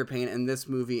Alexander Payne and this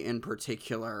movie in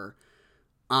particular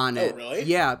on it. Oh, really?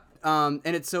 Yeah. And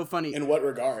it's so funny. In what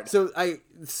regard?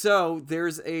 So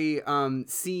there's a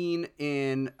scene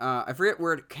in I forget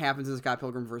where it happens in Scott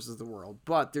Pilgrim versus the World,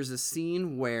 but there's a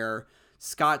scene where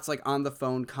Scott's like on the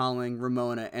phone calling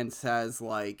Ramona and says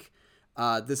like,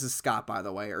 this is Scott, by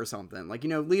the way, or something, like, you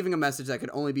know, leaving a message that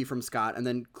could only be from Scott, and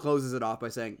then closes it off by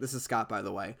saying, this is Scott, by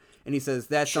the way. And he says,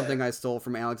 that's something I stole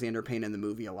from Alexander Payne in the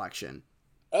movie Election.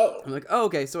 Oh. I'm like, oh,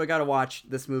 okay, so I gotta watch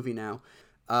this movie now.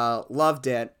 Loved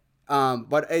it.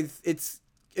 But it's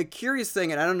a curious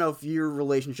thing, and I don't know if your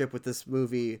relationship with this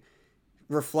movie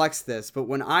reflects this, but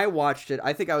when I watched it,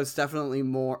 I think I was definitely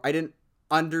I didn't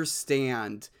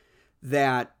understand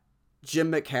that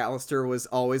Jim McAllister was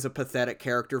always a pathetic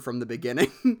character from the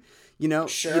beginning. You know,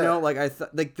 sure. You know, like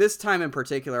like this time in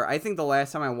particular, I think the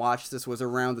last time I watched this was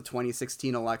around the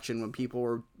 2016 election, when people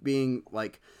were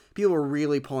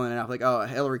really pulling it up, like, oh,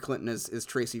 Hillary Clinton is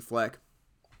Tracy Flick.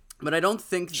 But I don't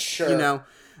think, you know,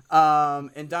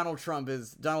 and Donald Trump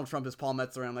is Paul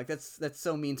Metzler. And I'm like, that's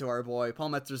so mean to our boy. Paul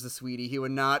Metzler's a sweetie. He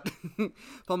would not.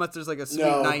 Paul Metzler's like a sweet,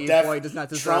 naive boy. Does not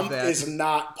deserve Trump that. Trump is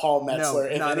not Paul Metzler. No,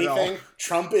 if not anything,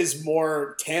 Trump is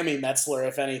more Tammy Metzler.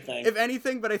 If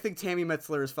anything, but I think Tammy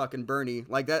Metzler is fucking Bernie.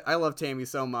 Like that, I love Tammy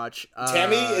so much.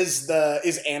 Tammy is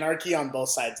anarchy on both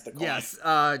sides of the coin. Yes,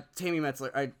 Tammy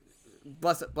Metzler.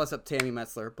 Bless up Tammy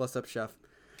Metzler. Bless up, Chef.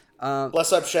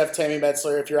 Bless up, Chef Tammy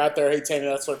Metzler. If you're out there, hey, Tammy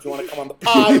Metzler, if you want to come on the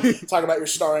pod, talk about your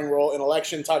starring role in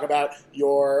Election, talk about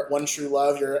your one true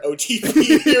love, your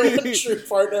OTP, your one true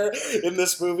partner in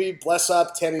this movie, bless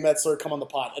up, Tammy Metzler, come on the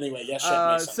pod. Anyway, yes,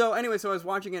 Chef Mason. So I was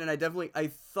watching it, and I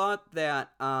thought that,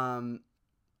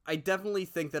 I definitely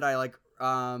think that I, like,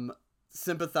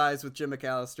 sympathize with Jim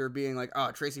McAllister being like, oh,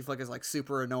 Tracy Flick is, like,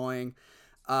 super annoying,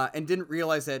 and didn't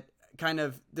realize that kind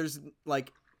of there's,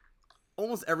 like,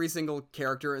 almost every single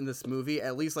character in this movie,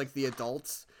 at least like the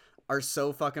adults, are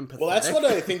so fucking pathetic. Well, that's what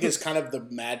I think is kind of the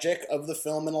magic of the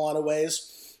film in a lot of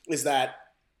ways, is that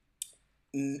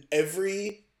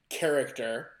every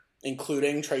character,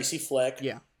 including Tracy Flick,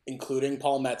 including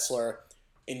Paul Metzler,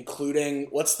 including,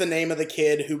 what's the name of the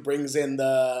kid who brings in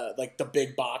the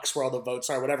big box where all the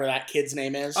votes are, whatever that kid's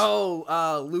name is?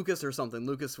 Oh, Lucas or something.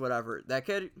 Lucas whatever. That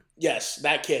kid? Yes,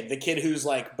 that kid. The kid who's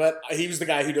like, but he was the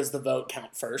guy who does the vote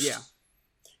count first. Yeah.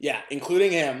 Yeah,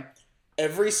 including him.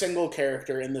 Every single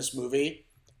character in this movie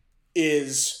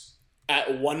is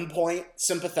at one point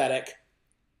sympathetic,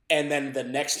 and then the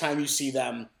next time you see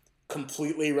them,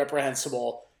 completely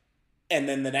reprehensible, and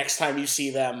then the next time you see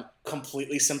them,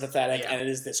 completely sympathetic, and it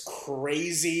is this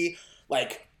crazy,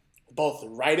 like, both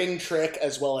writing trick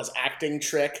as well as acting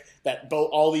trick that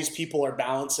all these people are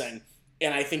balancing,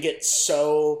 and I think it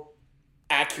so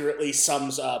accurately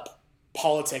sums up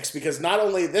politics, because not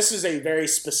only this is a very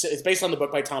specific, it's based on the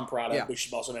book by Tom Perrotta. We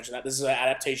should also mention that this is an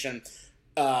adaptation,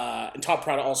 and Tom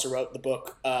Perrotta also wrote the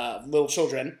book Little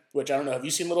Children, which I don't know, have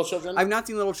you seen Little Children? I've not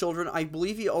seen Little Children. I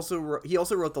believe he also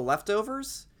wrote The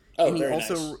Leftovers. And he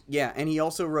also nice. And he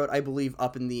also wrote, I believe,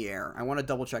 Up in the Air. I want to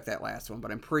double check that last one,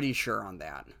 but I'm pretty sure on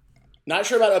that. Not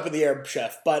sure about Up in the Air,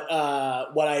 Chef, but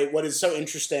what is so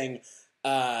interesting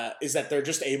is that they're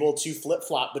just able to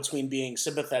flip-flop between being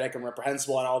sympathetic and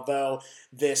reprehensible. And although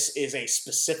this is a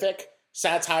specific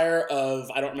satire of,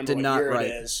 I don't remember what year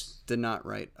it is. Did not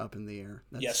write Up in the Air.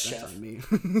 That's Chef. On me.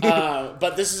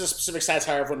 But this is a specific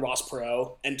satire of when Ross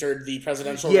Perot entered the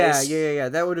presidential race. Yeah.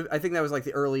 I think that was like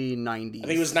the early 90s. I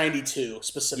think it was 92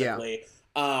 specifically.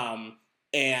 Yeah.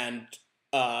 And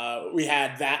we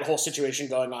had that whole situation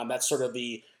going on. That's sort of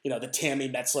the Tammy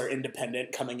Metzler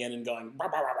independent coming in and going, blah,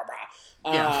 blah, blah, blah,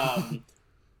 blah.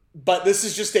 But this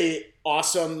is just a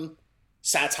awesome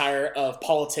satire of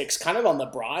politics, kind of on the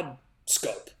broad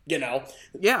scope,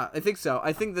 Yeah, I think so.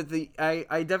 I think that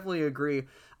I definitely agree.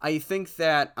 I think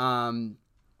that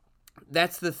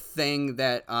that's the thing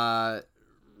that I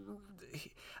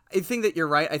think that you're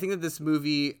right. I think that this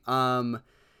movie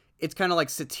it's kind of like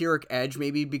satiric edge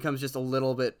maybe becomes just a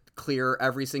little bit clearer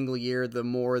every single year, the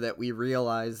more that we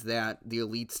realize that the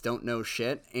elites don't know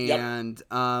shit. And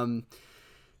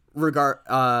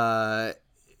you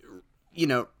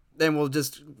know, then we'll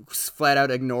just flat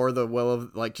out ignore the will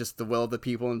of the will of the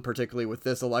people, and particularly with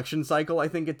this election cycle, I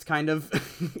think it's kind of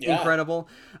incredible.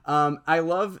 I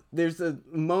love, there's a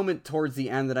moment towards the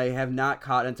end that I have not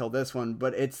caught until this one,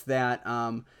 but it's that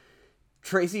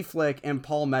Tracy Flick and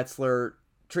Paul Metzler,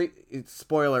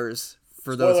 spoilers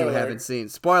for those who haven't seen.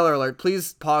 Spoiler alert,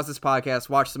 please pause this podcast,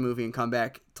 watch the movie, and come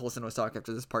back to listen to us talk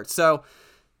after this part. So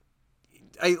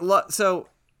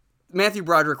Matthew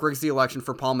Broderick rigs the election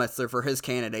for Paul Metzler for his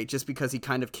candidate just because he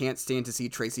kind of can't stand to see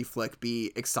Tracy Flick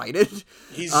be excited.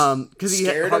 He's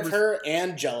scared of her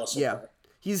and jealous of her.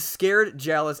 He's scared,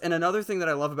 jealous, and another thing that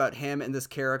I love about him and this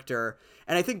character,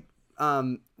 and I think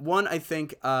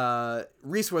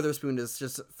Reese Witherspoon is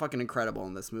just fucking incredible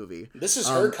in this movie. This is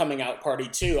her coming out party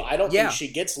too. I don't think she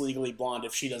gets Legally Blonde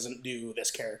if she doesn't do this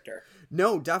character.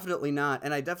 No, definitely not.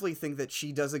 And I definitely think that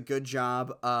she does a good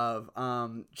job of,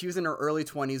 she was in her early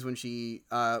 20s when she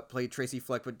played Tracy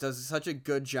Flick, but does such a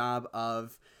good job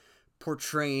of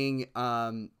portraying,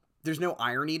 there's no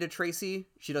irony to Tracy.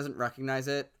 She doesn't recognize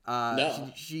it.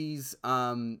 No. She's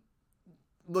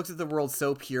looks at the world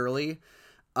so purely.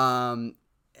 She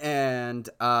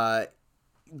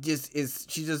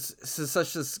does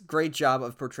such this great job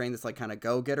of portraying this like kind of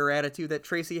go-getter attitude that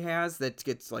Tracy has that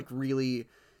gets like really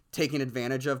taken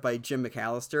advantage of by Jim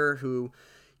McAllister, who,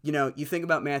 you know, you think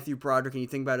about Matthew Broderick and you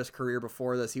think about his career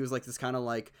before this, he was like this kind of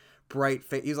like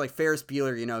he was like Ferris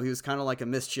Bueller, you know, he was kind of like a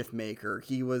mischief maker.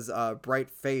 He was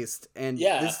bright-faced, and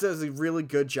this does a really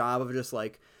good job of just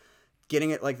like getting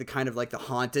it like the kind of like the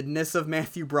hauntedness of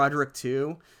Matthew Broderick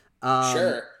too.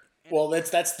 Sure. Well,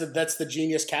 that's the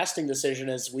genius casting decision.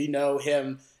 Is we know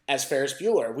him as Ferris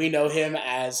Bueller. We know him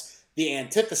as the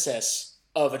antithesis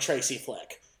of a Tracy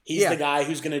Flick. He's the guy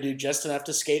who's going to do just enough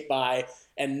to skate by,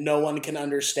 and no one can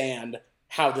understand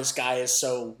how this guy is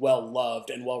so well loved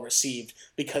and well received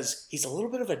because he's a little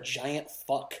bit of a giant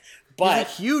fuck. But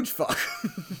he's a huge fuck.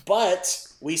 But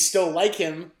we still like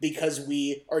him because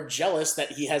we are jealous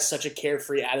that he has such a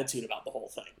carefree attitude about the whole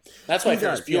thing. That's why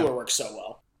Ferris Bueller works so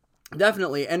well.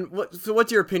 Definitely. And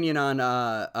what's your opinion on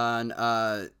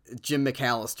Jim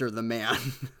McAllister, the man?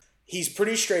 He's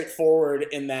pretty straightforward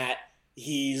in that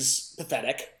he's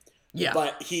pathetic. Yeah.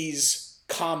 But he's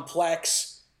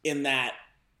complex in that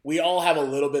we all have a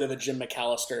little bit of a Jim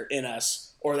McAllister in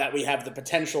us, or that we have the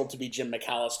potential to be Jim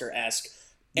McAllister-esque.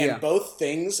 And both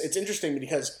things, it's interesting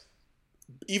because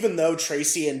even though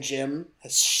Tracy and Jim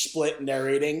have split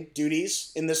narrating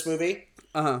duties in this movie,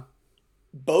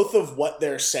 both of what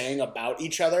they're saying about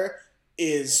each other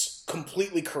is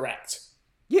completely correct.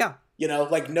 Yeah. You know,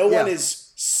 like no one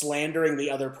is slandering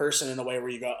the other person in a way where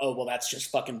you go, oh, well, that's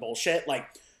just fucking bullshit. Like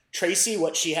Tracy,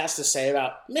 what she has to say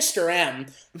about Mr. M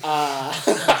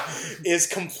is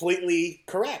completely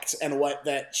correct. And what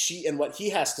he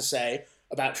has to say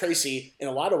about Tracy in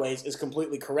a lot of ways is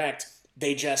completely correct.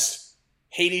 They just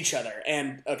hate each other.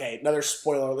 And okay, another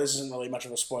spoiler, this isn't really much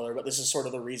of a spoiler, but this is sort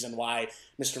of the reason why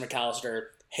Mr. McAllister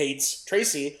hates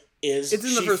Tracy is it's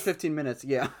in the first 15 minutes,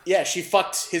 Yeah, she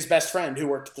fucked his best friend who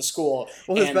worked at the school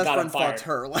and his best got friend him fired. Fucked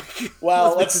her. Like,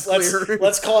 well,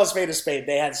 let's call a spade a spade.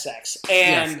 They had sex.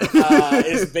 And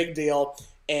it's a big deal.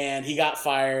 And he got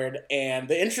fired. And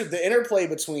the interplay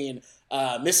between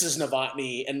Mrs.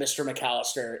 Novotny and Mr.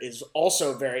 McAllister is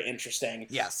also very interesting.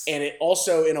 Yes. And it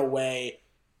also, in a way,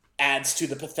 adds to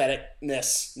the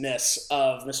patheticness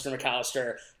of Mr.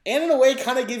 McAllister. And in a way,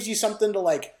 kind of gives you something to,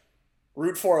 like,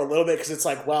 root for a little bit, because it's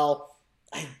like, well,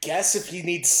 I guess if he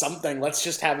needs something, let's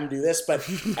just have him do this. But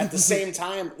at the same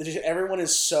time, everyone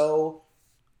is so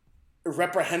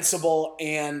reprehensible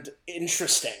and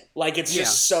interesting. Like, it's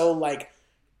just so, like,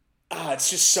 it's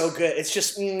just so good. It's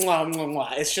just mwah, mwah,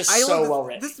 mwah. It's just so well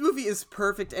written. This movie is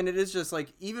perfect, and it is just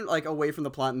like, even like away from the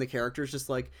plot and the characters, just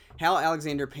like how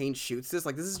Alexander Payne shoots this.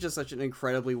 Like, this is just such an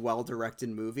incredibly well directed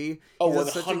movie. Oh,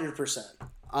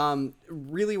 100%.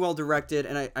 Really well directed,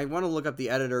 and I want to look up the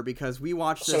editor because we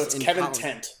watched this. So it's Kevin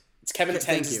Tent. It's Kevin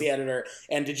Tent is the editor.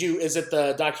 And is it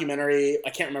the documentary? I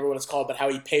can't remember what it's called, but how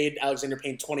he paid Alexander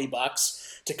Payne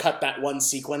 $20 to cut that one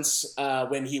sequence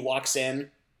when he walks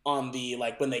in on the,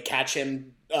 like, when they catch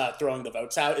him throwing the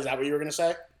votes out. Is that what you were going to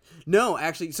say? No,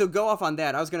 actually, so go off on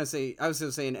that. I was going to say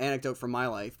an anecdote from my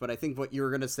life, but I think what you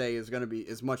were going to say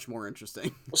is much more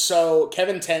interesting. So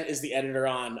Kevin Tent is the editor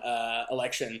on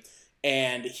Election,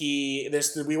 and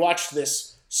we watched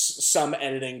this some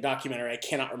editing documentary. I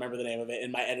cannot remember the name of it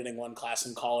in my editing 1 class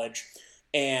in college.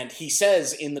 And he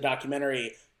says in the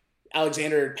documentary,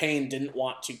 Alexander Payne didn't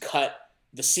want to cut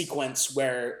the sequence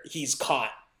where he's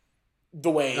caught the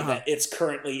way that it's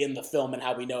currently in the film and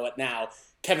how we know it now.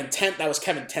 Kevin Tent, that was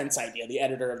Kevin Tent's idea, the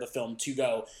editor of the film, to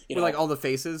go, With like all the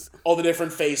faces? All the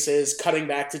different faces, cutting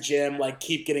back to Jim, like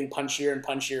keep getting punchier and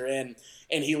punchier in.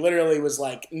 And he literally was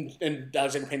like, and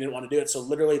Alexander Payne didn't want to do it, so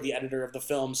literally the editor of the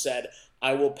film said,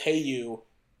 I will pay you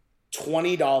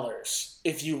 $20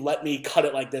 if you let me cut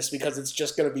it like this, because it's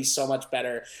just going to be so much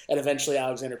better. And eventually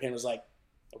Alexander Payne was like,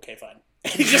 okay, fine.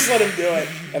 He just let him do it.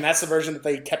 And that's the version that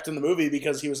they kept in the movie,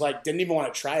 because he was like, didn't even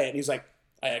want to try it. And he's like,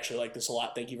 I actually like this a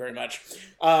lot. Thank you very much.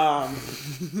 And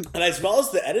as well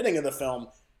as the editing of the film,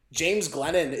 James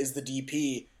Glennon is the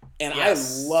DP. And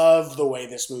yes. I love the way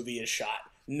this movie is shot.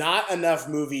 Not enough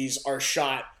movies are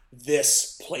shot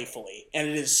this playfully. And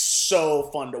it is so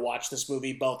fun to watch this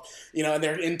movie, both, and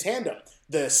they're in tandem.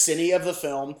 The cine of the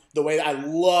film, the way I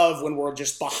love when we're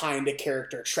just behind a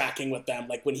character tracking with them,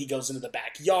 like when he goes into the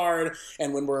backyard,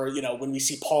 and when when we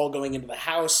see Paul going into the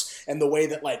house, and the way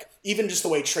that, like, even just the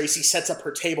way Tracy sets up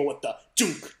her table with the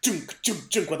dunk, dunk, dunk,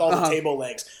 dunk with all the table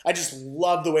legs. I just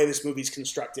love the way this movie's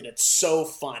constructed. It's so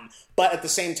fun. But at the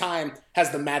same time,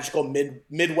 has the magical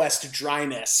Midwest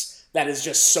dryness that is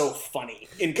just so funny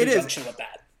in conjunction with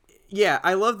that. Yeah,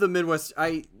 I love the Midwest.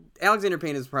 Alexander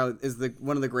Payne is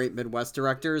one of the great Midwest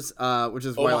directors, which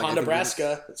is why Omaha,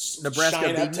 Nebraska.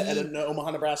 Shine up to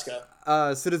Omaha,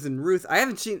 Nebraska. Citizen Ruth. I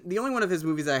haven't seen, the only one of his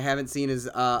movies I haven't seen is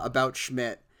About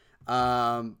Schmidt. But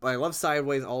I love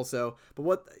Sideways also. But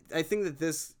what I think that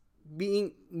this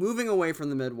moving away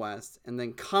from the Midwest and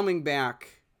then coming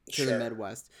back to the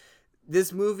Midwest,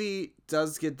 this movie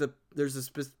does get there's this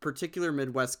particular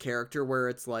Midwest character where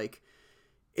it's like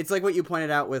what you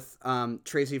pointed out with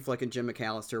Tracy Flick and Jim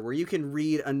McAllister, where you can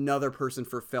read another person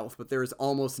for filth, but there is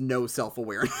almost no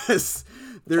self-awareness.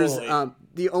 There's totally.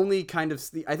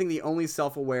 I think the only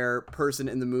self-aware person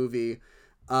in the movie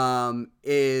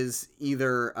is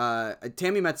either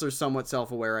Tammy Metzler's somewhat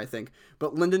self-aware, I think,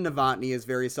 but Linda Novotny is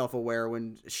very self-aware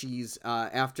when she's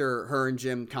after her and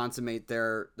Jim consummate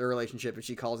their relationship, and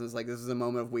she calls and is like, this is a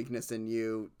moment of weakness and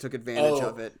you took advantage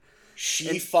of it.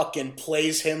 She fucking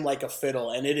plays him like a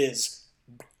fiddle, and it is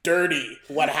dirty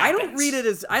what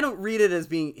happens. I don't read it as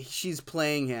being she's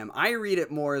playing him. I read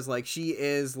it more as like she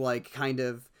is like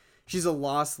she's a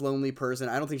lost, lonely person.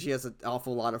 I don't think she has an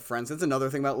awful lot of friends. That's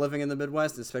another thing about living in the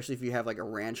Midwest, especially if you have like a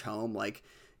ranch home. Like,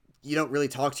 you don't really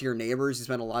talk to your neighbors. You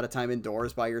spend a lot of time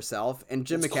indoors by yourself. And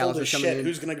Jim McAllister's coming in.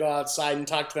 Who's gonna go outside and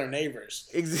talk to their neighbors?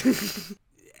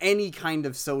 Any kind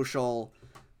of social,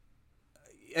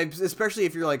 especially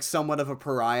if you're like somewhat of a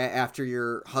pariah after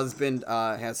your husband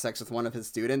has sex with one of his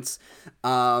students.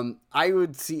 I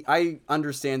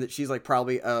understand that she's like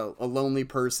probably a lonely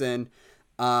person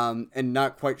and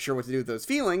not quite sure what to do with those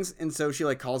feelings. And so she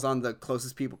like calls on the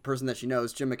closest person that she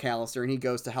knows, Jim McAllister, and he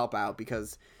goes to help out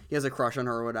because he has a crush on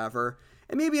her or whatever.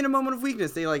 And maybe in a moment of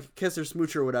weakness, they like kiss or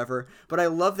smooch or whatever. But I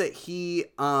love that he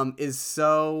is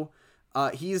so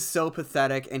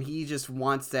pathetic, and he just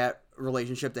wants that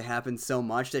relationship to happen so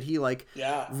much that he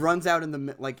runs out in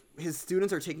the, like, his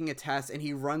students are taking a test and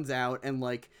he runs out and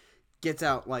like gets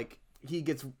out, like he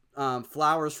gets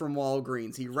flowers from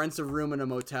Walgreens, he rents a room in a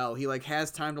motel, he like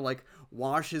has time to like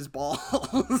wash his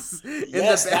balls.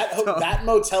 Yes, that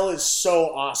motel is so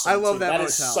awesome. I love that motel. That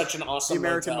is such an awesome the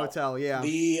American motel. Yeah.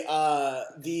 The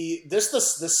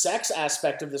sex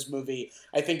aspect of this movie,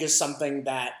 I think, is something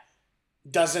that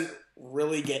doesn't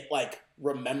really get like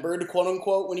remembered, quote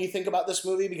unquote, when you think about this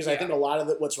movie, because I think a lot of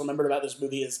what's remembered about this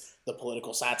movie is the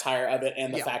political satire of it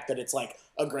and the fact that it's like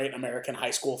a great American high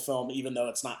school film, even though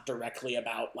it's not directly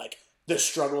about like the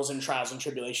struggles and trials and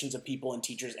tribulations of people and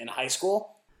teachers in high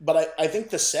school. But I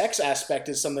think the sex aspect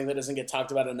is something that doesn't get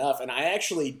talked about enough. And I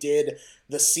actually did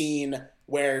the scene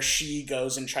where she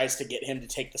goes and tries to get him to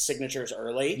take the signatures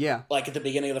early. Yeah. Like at the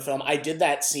beginning of the film. I did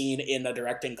that scene in a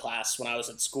directing class when I was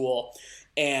at school.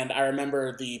 And I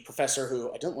remember the professor, who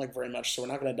I didn't like very much, so we're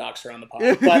not going to dox her on the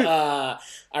pod. But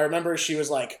I remember she was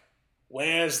like,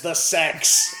 "Where's the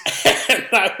sex?" And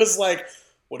I was like,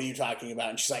 "What are you talking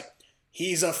about?" And she's like,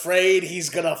 "He's afraid he's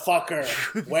going to fuck her.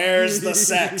 Where's the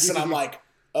sex?" And I'm like,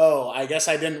 "Oh, I guess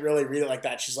I didn't really read it like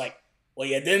that." She's like, "Well,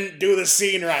 you didn't do the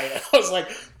scene right." And I was like,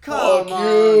 "Fuck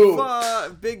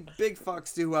you." Big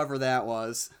fucks to whoever that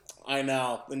was. I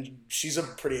know, and she's a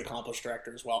pretty accomplished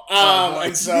director as well.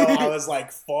 And so I was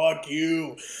like, "Fuck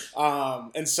you."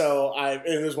 And so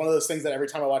it was one of those things that every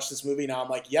time I watch this movie now, I'm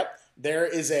like, "Yep, there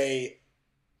is a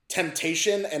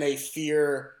temptation and a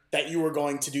fear that you were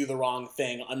going to do the wrong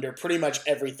thing under pretty much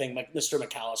everything like Mr.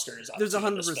 McAllister is up to." There's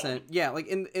 100%, yeah.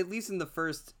 Like at least in the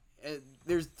first,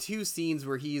 there's two scenes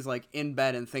where he's like in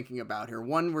bed and thinking about her.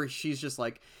 One where she's just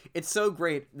like, it's so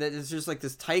great that it's just like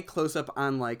this tight close up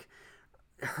on like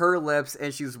her lips,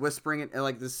 and she's whispering it, and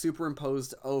like this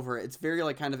superimposed over it. It's very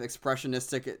like kind of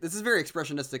expressionistic. This is a very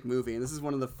expressionistic movie, and this is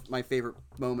one of my favorite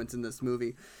moments in this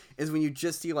movie, is when you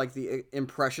just see like the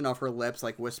impression of her lips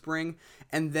like whispering,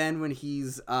 and then when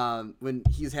he's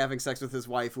having sex with his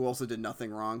wife, who also did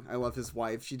nothing wrong. I love his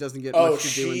wife. She doesn't get much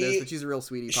to do in this, but she's a real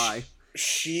sweetie pie.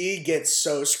 She gets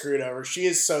so screwed over. She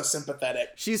is so sympathetic.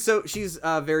 She's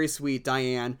very sweet,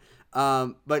 Diane.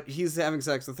 But he's having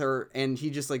sex with her, and he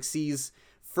just like sees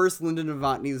first Linda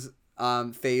Novotny's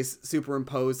face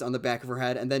superimposed on the back of her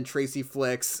head, and then Tracy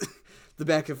Flick's the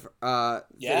back of face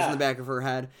in the back of her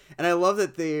head. And I love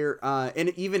that they're and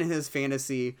even in his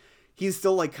fantasy, he's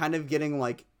still like kind of getting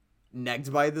like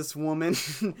negged by this woman.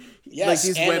 Yes, like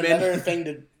these and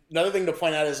women. Another thing to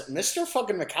point out is Mr.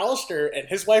 fucking McAllister and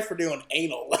his wife are doing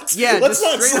anal. Let's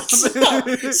not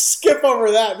skip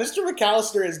over that. Mr.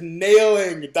 McAllister is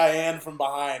nailing Diane from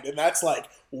behind, and that's like,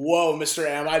 whoa, Mr.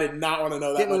 M, I did not want to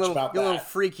know that much about that. A little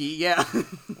freaky, yeah.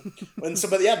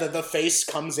 The face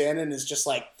comes in and is just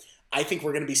like, I think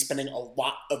we're going to be spending a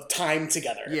lot of time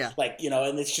together. Yeah. Like,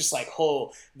 and it's just like,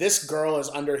 oh, this girl is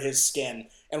under his skin.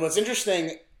 And what's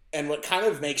interesting and what kind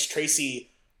of makes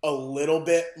Tracy a little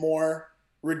bit more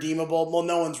redeemable, well,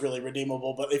 no one's really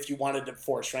redeemable, but if you wanted to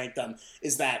force rank them,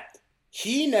 is that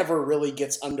he never really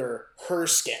gets under her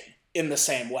skin in the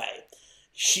same way.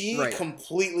 She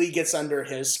completely gets under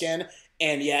his skin,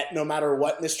 and yet no matter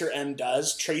what Mr. M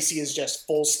does, Tracy is just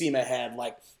full steam ahead,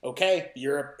 like, okay,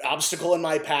 you're an obstacle in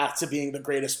my path to being the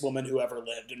greatest woman who ever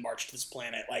lived and marched this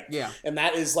planet. Like, yeah. And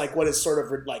that is like what is sort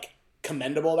of like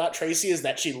commendable about Tracy, is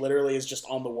that she literally is just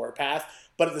on the warpath,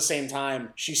 but at the same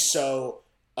time, she's so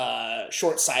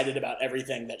short-sighted about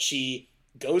everything that she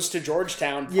goes to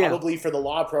Georgetown probably for the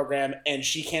law program, and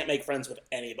she can't make friends with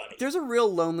anybody. There's a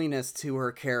real loneliness to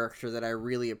her character that I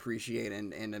really appreciate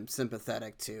and am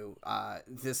sympathetic to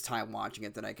this time watching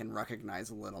it, that I can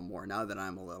recognize a little more now that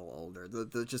I'm a little older.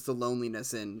 Just the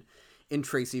loneliness in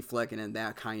Tracy Flick and in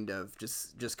that kind of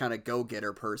just kind of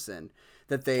go-getter person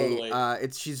that they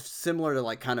she's similar to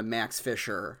like kind of Max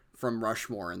Fisher from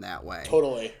Rushmore in that way.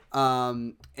 Totally.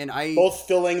 And I both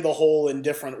filling the hole in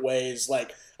different ways.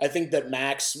 Like, I think that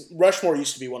Rushmore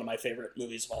used to be one of my favorite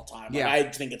movies of all time. Like, I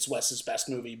think it's Wes's best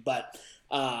movie, but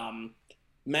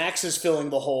Max is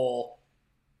filling the hole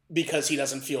because he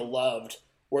doesn't feel loved,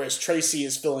 whereas Tracy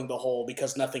is filling the hole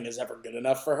because nothing is ever good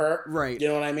enough for her. Right. You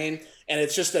know what I mean? And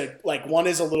it's just one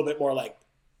is a little bit more like,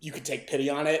 you could take pity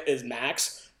on it, is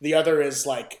Max. The other is,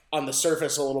 like, on the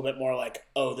surface a little bit more like,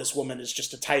 oh, this woman is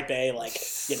just a type A, like,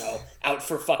 out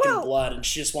for fucking blood, and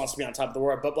she just wants to be on top of the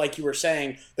world. But like you were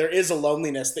saying, there is a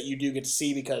loneliness that you do get to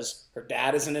see because her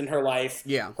dad isn't in her life.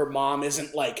 Yeah. Her mom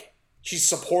isn't, like, she's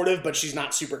supportive, but she's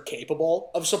not super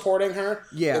capable of supporting her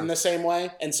in the same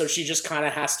way. And so she just kind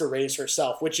of has to raise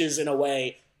herself, which is, in a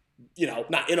way,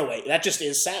 not in a way, that just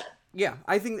is sad. Yeah,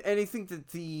 I think that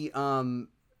the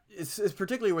it's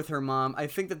particularly with her mom, I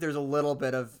think that there's a little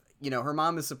bit of, her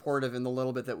mom is supportive in the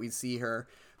little bit that we see her,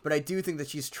 but I do think that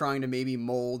she's trying to maybe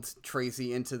mold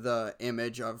Tracy into the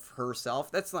image of herself.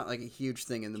 That's not like a huge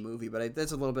thing in the movie, but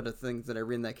that's a little bit of things that I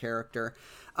read in that character.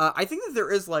 I think that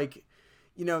there is like,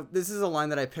 this is a line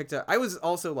that I picked up. I was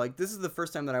also like, this is the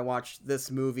first time that I watched this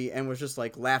movie and was just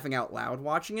like laughing out loud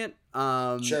watching it.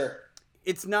 Sure.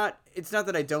 It's not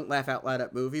that I don't laugh out loud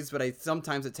at movies, but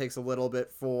sometimes it takes a little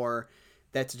bit for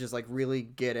that to just like really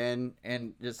get in,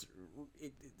 and it's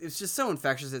just so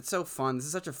infectious. It's so fun. This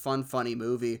is such a funny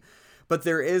movie. But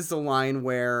there is the line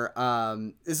where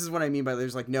this is what I mean by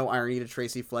there's like no irony to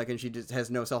Tracy Flick, and she just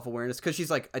has no self-awareness because she's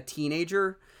like a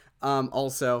teenager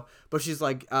also, but she's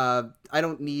like I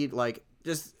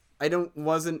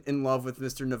wasn't in love with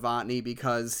Mr. Novotny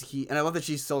because and I love that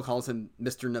she still calls him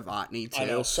Mr. Novotny too. I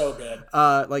know, so good.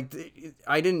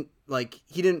 I didn't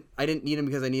need him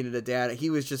because I needed a dad. He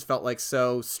was just felt like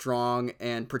so strong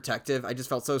and protective. I just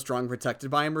felt so strong and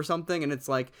protected by him or something. And it's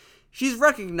like, she's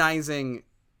recognizing,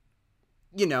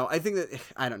 I think that,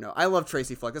 I don't know. I love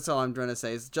Tracy Flick. That's all I'm trying to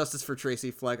say is justice for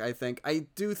Tracy Flick. I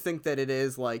do think that it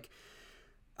is like,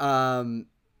 Dave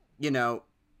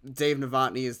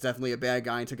Novotny is definitely a bad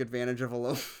guy and took advantage of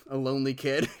a lonely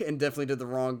kid and definitely did the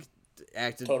wrong,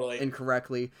 acted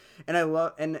incorrectly.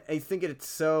 And I think it's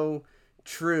so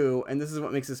true, and this is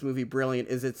what makes this movie brilliant,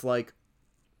 is it's like,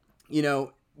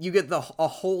 you get a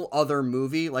whole other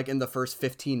movie like in the first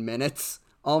 15 minutes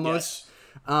almost.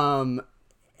 Yes.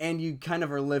 And you kind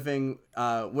of are living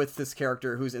with this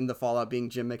character who's in the fallout, being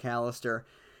Jim McAllister.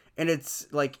 And it's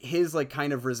like his like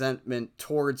kind of resentment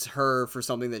towards her for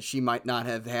something that she might not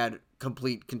have had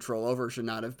complete control over, should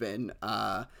not have been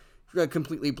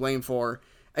completely blamed for.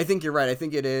 I think you're right. I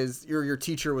think it is. Your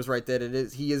teacher was right that it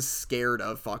is. He is scared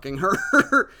of fucking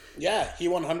her. Yeah, he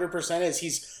 100% is.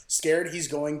 He's scared he's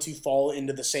going to fall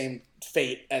into the same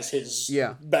fate as his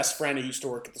best friend who used to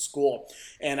work at the school.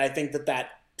 And I think that the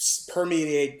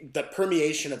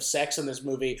permeation of sex in this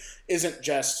movie isn't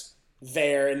just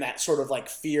there in that sort of like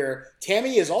fear.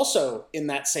 Tammy is also in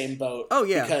that same boat. Oh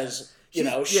yeah, because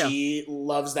she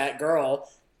loves that girl,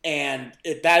 and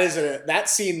that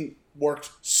scene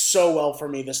worked so well for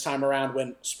me this time around.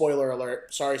 When spoiler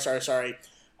alert, sorry.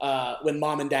 When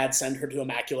mom and dad send her to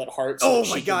Immaculate Heart. So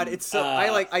my god, it's so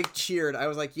I cheered. I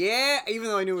was like, yeah, even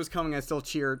though I knew it was coming, I still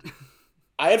cheered.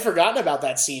 I had forgotten about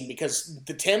that scene because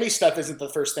the Tammy stuff isn't the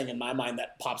first thing in my mind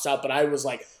that pops out, but I was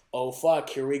like, oh fuck,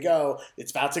 here we go. It's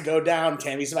about to go down.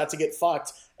 Tammy's about to get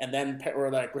fucked. And then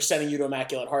we're sending you to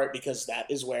Immaculate Heart because that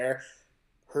is where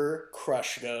her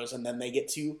crush goes, and then they get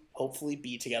to hopefully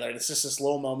be together. And it's just this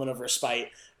little moment of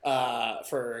respite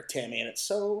for Tammy, and it's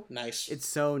so nice. It's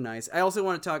so nice. I also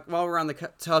want to talk, while we're on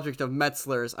the subject of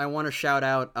Metzlers, I want to shout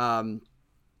out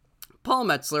Paul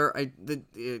Metzler,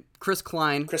 Chris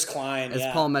Klein as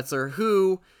Paul Metzler,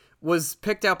 who was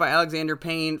picked out by Alexander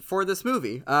Payne for this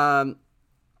movie.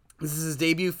 This is his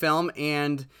debut film,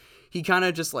 and he kind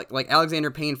of just like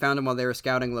Alexander Payne found him while they were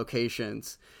scouting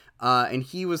locations. And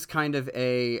he was kind of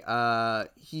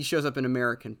he shows up in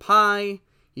American Pie.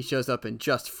 He shows up in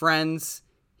Just Friends.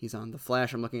 He's on The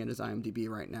Flash. I'm looking at his IMDb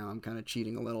right now. I'm kind of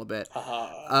cheating a little bit.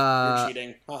 You're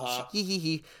cheating.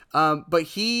 But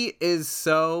he is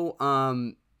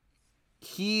so,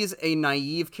 he's a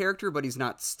naive character, but he's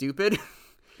not stupid.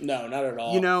 No, not at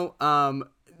all.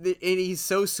 And he's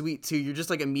so sweet too. You're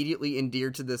just like immediately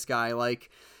endeared to this guy.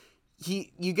 Like,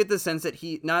 you get the sense that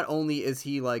he not only is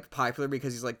he like popular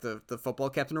because he's like the football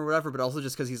captain or whatever, but also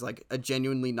just because he's like a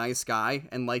genuinely nice guy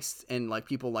and like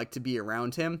people like to be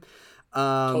around him.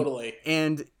 Totally.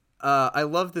 And I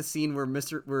love the scene where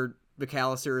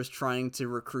McAllister is trying to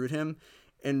recruit him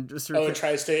and just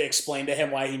tries to explain to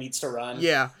him why he needs to run.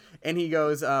 Yeah. And he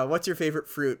goes, what's your favorite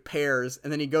fruit? Pears.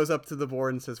 And then he goes up to the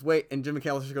board and says, wait. And Jim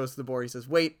McAllister goes to the board. He says,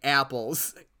 wait,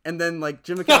 apples. And then like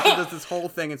Jim McAllister does this whole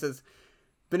thing and says,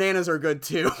 bananas are good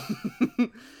too.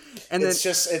 And it's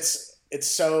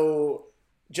so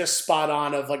just spot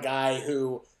on of a guy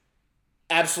who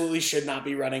absolutely should not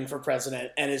be running for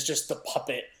president and is just the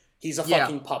puppet. He's a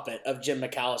fucking puppet of Jim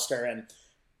McAllister. And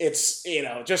it's,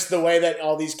 just the way that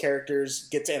all these characters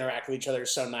get to interact with each other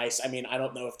is so nice. I mean, I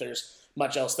don't know if there's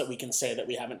much else that we can say that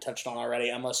we haven't touched on already,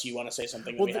 unless you want to say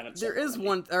something that we haven't said. There is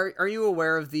one. Are you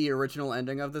aware of the original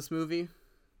ending of this movie?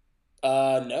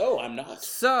 No, I'm not.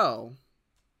 So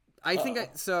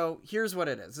so here's what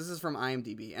it is. This is from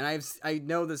IMDb, and I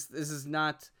know this is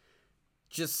not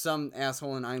just some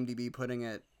asshole in IMDb putting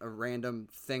a random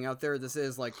thing out there. This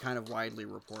is like kind of widely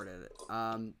reported.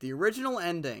 The original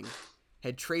ending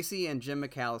had Tracy and Jim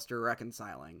McAllister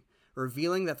reconciling,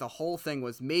 revealing that the whole thing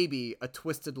was maybe a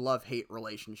twisted love-hate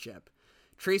relationship.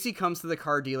 Tracy comes to the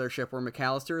car dealership where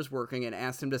McAllister is working and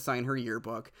asks him to sign her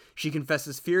yearbook. She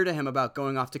confesses fear to him about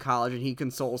going off to college, and he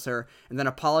consoles her and then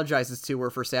apologizes to her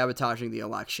for sabotaging the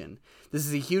election. This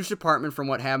is a huge department from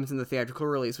what happens in the theatrical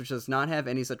release, which does not have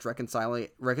any such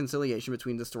reconciliation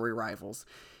between the story rivals.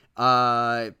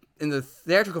 In the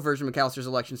theatrical version, McAllister's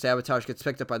election sabotage gets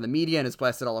picked up by the media and is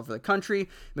blasted all over the country.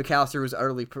 McAllister, who's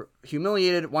utterly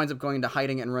humiliated, winds up going into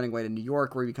hiding and running away to New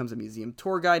York, where he becomes a museum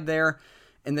tour guide there.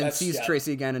 And then sees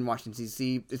Tracy again in Washington,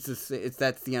 D.C.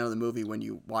 That's the end of the movie when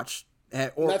you watch.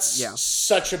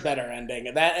 Such a better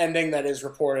ending. That ending that is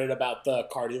reported about the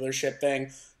car dealership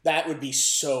thing, that would be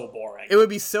so boring. It would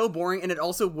be so boring, and it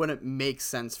also wouldn't make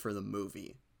sense for the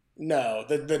movie. No,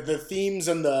 the themes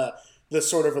and the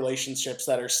sort of relationships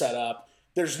that are set up,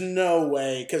 there's no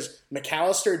way, because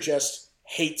McAllister just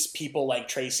hates people like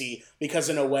Tracy because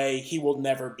in a way he will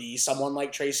never be someone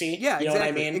like Tracy. Yeah, you know what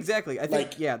I mean? Exactly. I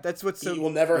think that's what's so. He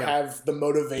will never have the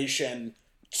motivation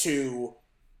to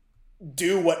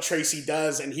do what Tracy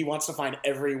does, and he wants to find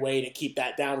every way to keep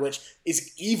that down, which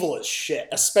is evil as shit,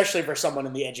 especially for someone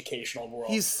in the educational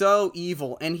world. He's so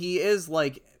evil, and he is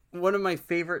like one of my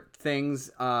favorite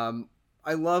things.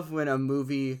 I love when a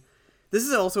movie. This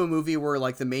is also a movie where,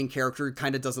 like, the main character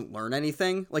kind of doesn't learn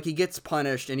anything. Like, he gets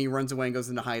punished and he runs away and goes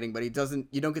into hiding, but you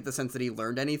don't get the sense that he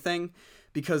learned anything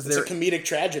because it's a comedic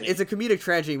tragedy. It's a comedic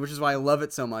tragedy, which is why I love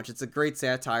it so much. It's a great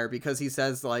satire because he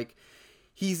says, like,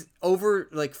 he's over,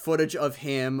 like, footage of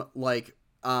him, like,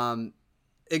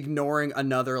 ignoring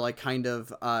another, like, kind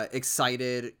of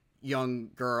excited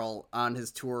young girl on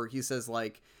his tour. He says,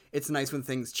 like, it's nice when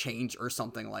things change or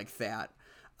something like that.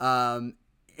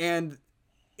 And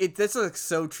that's like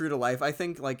so true to life. I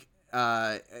think like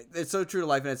it's so true to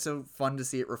life, and it's so fun to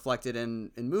see it reflected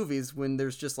in movies when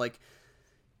there's just like,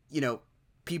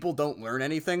 people don't learn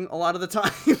anything a lot of the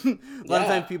time. a lot of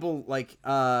times people like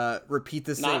repeat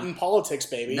the same. Not in politics,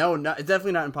 baby. No,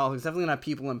 definitely not in politics. Definitely not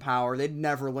people in power. They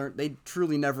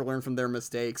truly never learn from their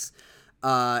mistakes.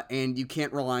 And you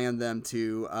can't rely on them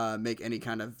to make any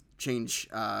kind of change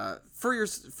for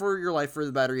your life for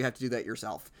the better. You have to do that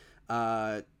yourself.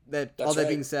 That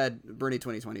being said, Bernie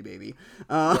 2020, baby.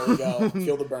 There we go.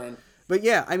 Feel the burn. But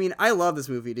yeah, I mean, I love this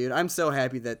movie, dude. I'm so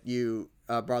happy that you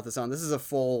brought this on. This is a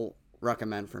full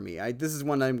recommend for me. This is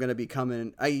one that I'm going to be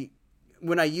coming.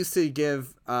 When I used to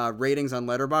give ratings on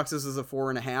Letterboxd, this is a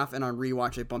 4.5, and on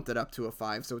rewatch I bumped it up to a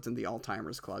 5, so it's in the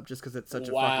all-timers club just because it's such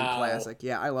a fucking classic.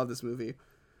 Yeah, I love this movie.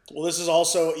 Well, this is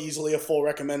also easily a full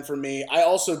recommend for me. I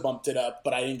also bumped it up,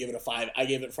 but I didn't give it a 5. I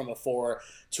gave it from a 4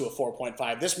 to a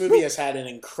 4.5. This movie has had an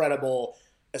incredible,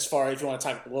 as far as if you want to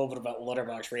talk a little bit about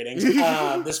Letterboxd ratings,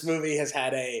 this movie has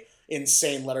had a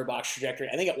insane Letterboxd trajectory.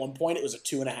 I think at one point it was a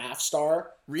 2.5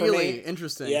 star. Really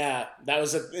interesting. Yeah, that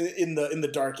was in the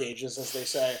dark ages, as they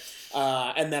say.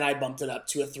 And then I bumped it up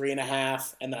to a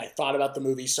 3.5, and then I thought about the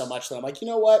movie so much that I'm like, you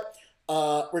know what?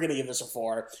 We're going to give this a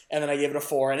 4. And then I gave it a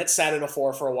 4, and it sat at a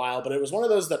 4 for a while, but it was one of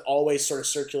those that always sort of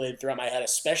circulated throughout my head,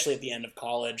 especially at the end of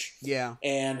college. Yeah.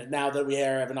 And now that we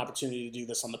have an opportunity to do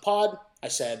this on the pod, I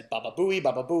said, Baba Booey,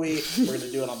 we're going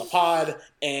to do it on the pod,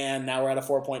 and now we're at a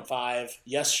 4.5.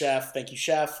 Yes, chef. Thank you,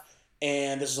 chef.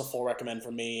 And this is a full recommend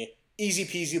for me. Easy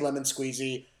peasy, lemon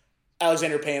squeezy.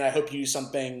 Alexander Payne, I hope you do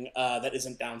something that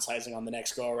isn't downsizing on the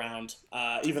next go-around,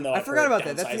 even though I forgot about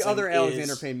that. That's the other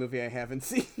Alexander Payne movie I haven't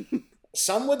seen.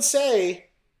 Some would say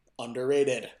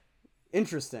underrated.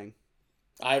 Interesting.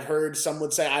 I've heard some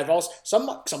would say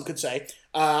some could say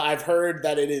I've heard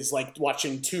that it is like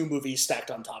watching two movies stacked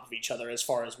on top of each other as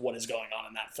far as what is going on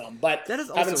in that film. But that is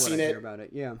also haven't what seen I hear about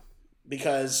it. Yeah.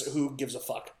 Because who gives a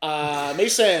fuck?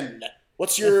 Mason,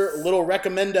 what's your little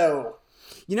recommendo?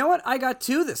 You know what? I got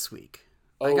 2 this week.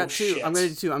 I got 2. Shit. I'm going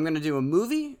to do 2. I'm going to do a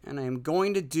movie, and I am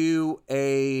going to do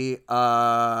a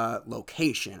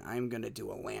location. I'm going to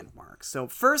do a landmark. So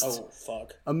first,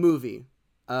 a movie.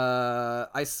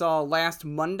 I saw last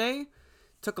Monday.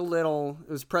 It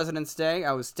was President's Day.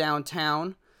 I was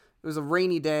downtown. It was a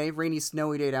rainy,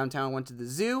 snowy day downtown. I went to the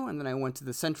zoo, and then I went to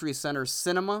the Century Center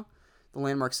Cinema, the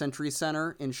Landmark Century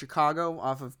Center in Chicago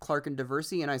off of Clark and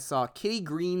Diversey, and I saw Kitty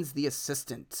Green's The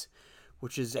Assistant,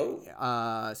 which is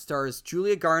stars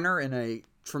Julia Garner in a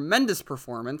tremendous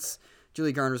performance.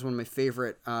 Julia Garner is one of my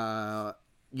favorite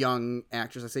young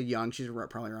actors. I say young; she's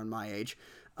probably around my age.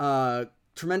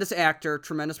 Tremendous actor,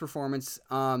 tremendous performance.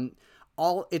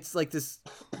 It's like this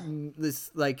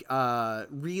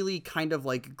really kind of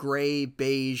like gray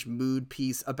beige mood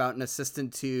piece about an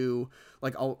assistant to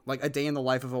like a day in the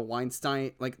life of a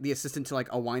Weinstein, like the assistant to like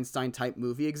a Weinstein type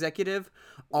movie executive,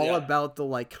 about the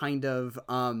like kind of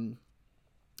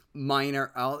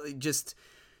minor, just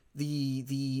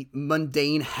the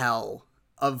mundane hell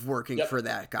of working for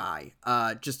that guy.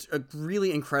 Just a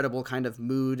really incredible kind of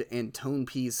mood and tone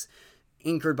piece,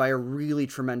 anchored by a really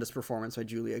tremendous performance by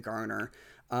Julia Garner.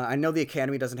 I know the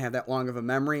Academy doesn't have that long of a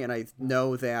memory, and I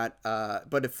know that,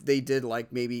 but if they did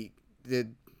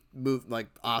move like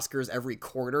Oscars every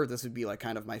quarter, this would be like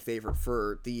kind of my favorite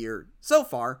for the year so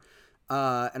far.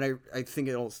 And I think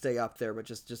it'll stay up there, but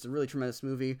just a really tremendous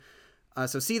movie.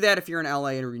 So see that if you're in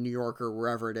LA or New York or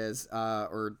wherever it is,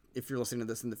 or if you're listening to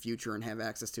this in the future and have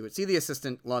access to it. See The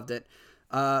Assistant, loved it.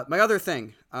 My other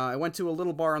thing, I went to a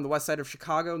little bar on the west side of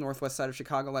Chicago, northwest side of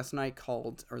Chicago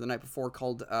the night before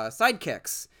called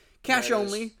Sidekicks. Cash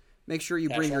only. Make sure you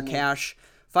bring your cash.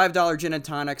 $5 gin and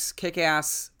tonics,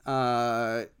 kick-ass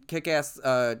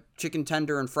chicken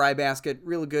tender and fry basket,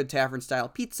 really good tavern-style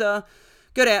pizza,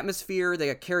 good atmosphere. They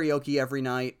got karaoke every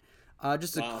night.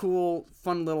 Just a cool,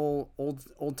 fun little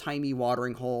old-timey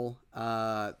watering hole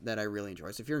that I really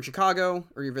enjoy. So if you're in Chicago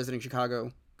or you're visiting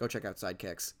Chicago, go check out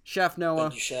Sidekicks. Chef Noah.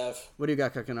 Thank you, Chef. What do you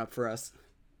got cooking up for us?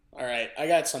 All right, I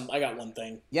got one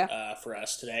thing for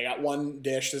us today. I got one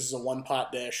dish. This is a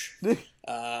one-pot dish.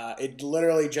 It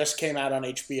literally just came out on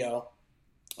HBO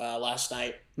last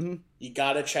night. Mm-hmm. You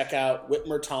got to check out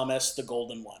Whitmer Thomas, The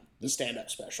Golden One, the stand-up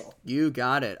special. You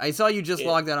got it. I saw you just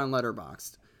logged that on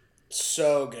Letterboxd.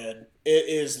 So good. It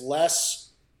is less...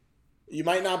 You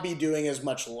might not be doing as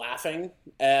much laughing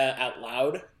out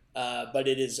loud, but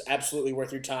it is absolutely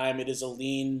worth your time. It is a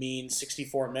lean, mean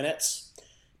 64 minutes.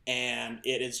 And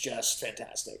it is just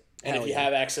fantastic. And if you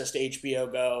have access to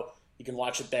HBO Go, you can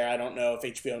watch it there. I don't know if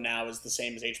HBO Now is the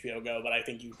same as HBO Go, but I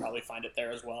think you can probably find it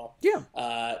there as well. Yeah.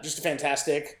 Just a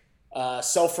fantastic,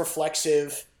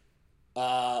 self-reflexive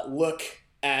look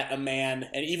at a man,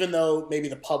 and even though maybe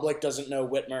the public doesn't know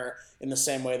Whitmer in the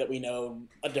same way that we know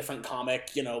a different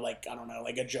comic, you know, like, I don't know,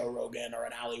 like a Joe Rogan or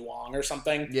an Ali Wong or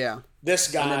something. Yeah.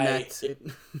 This guy...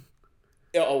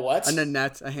 A what? A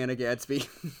Nanette, a Hannah Gadsby.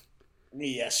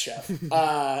 Yes, chef.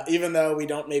 Even though we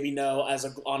don't maybe know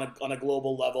on a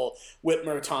global level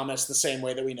Whitmer Thomas the same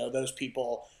way that we know those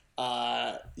people,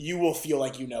 you will feel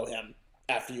like you know him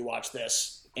after you watch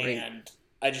this. Great. And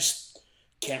I just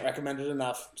can't recommend it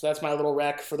enough. So that's my little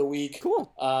rec for the week.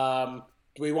 Cool.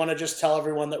 Do we want to just tell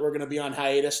everyone that we're going to be on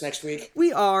hiatus next week?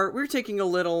 We are. We're taking a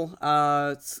little...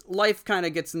 life kind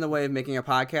of gets in the way of making a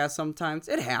podcast sometimes.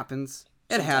 It happens.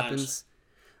 It happens.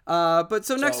 But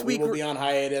so next week... we'll be on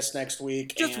hiatus next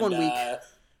week. Just 1 week.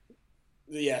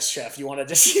 Yes, chef. You want to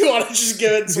just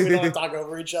give it so we don't talk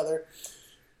over each other?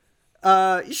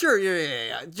 Sure,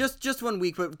 yeah. Just 1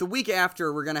 week, but the week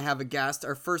after we're gonna have a guest,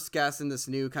 our first guest in this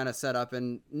new kind of setup,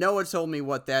 and Noah told me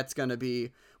what that's gonna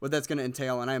be, what that's gonna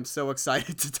entail, and I am so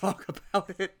excited to talk about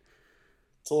it.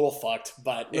 It's a little fucked,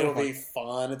 but it'll be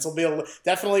fun.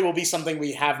 Definitely will be something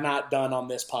we have not done on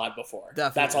this pod before.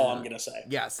 Definitely. That's all I'm gonna say.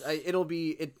 Yes, it'll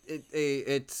be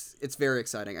it's very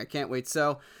exciting. I can't wait.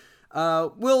 So,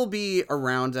 we'll be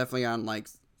around definitely on like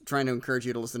trying to encourage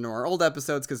you to listen to our old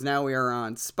episodes, because now we are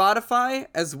on Spotify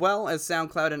as well as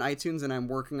SoundCloud and iTunes, and I'm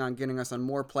working on getting us on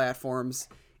more platforms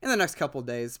in the next couple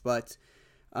days. But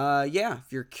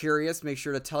if you're curious, make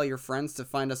sure to tell your friends to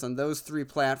find us on those 3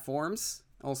 platforms.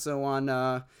 Also on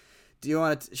do you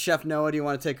want to, Chef Noah, do you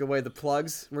want to take away the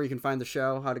plugs where you can find the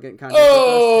show, how to get in contact with us?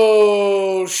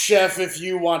 Oh, Chef, if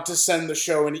you want to send the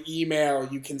show an email,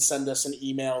 you can send us an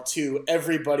email to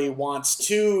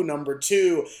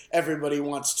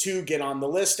everybodywants2 get on the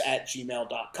list at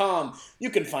gmail.com.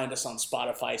 You can find us on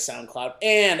Spotify, SoundCloud,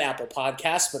 and Apple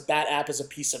Podcasts, but that app is a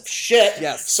piece of shit.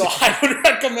 Yes. So I would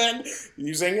recommend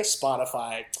using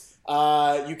Spotify.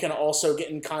 You can also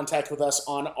get in contact with us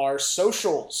on our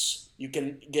socials. You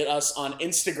can get us on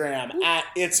Instagram at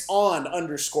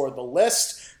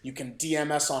itson_the_list. You can DM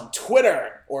us on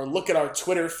Twitter or look at our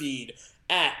Twitter feed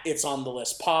at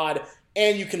itsonTheListPod.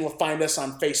 And you can find us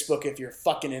on Facebook if you're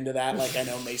fucking into that, like I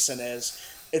know Mason is.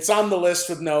 It's on the list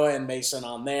with Noah and Mason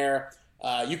on there.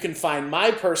 You can find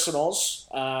my personals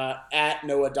at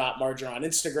noah.marger on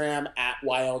Instagram, at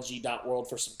ylg.world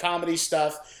for some comedy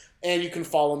stuff. And you can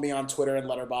follow me on Twitter and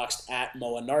Letterboxd at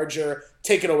Moa Narger.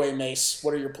 Take it away, Mace.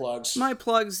 What are your plugs? My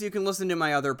plugs, you can listen to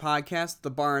my other podcast,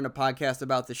 The Barn, a podcast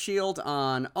about the Shield,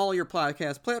 on all your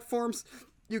podcast platforms.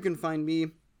 You can find me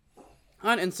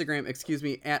on Instagram,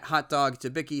 at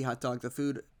HotDogDebicki, Hot Dog the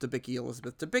Food, Debicki,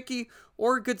 Elizabeth Debicki,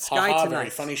 or Good Sky Tonight.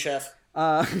 Very funny, chef.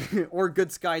 Or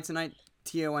Good Sky Tonight,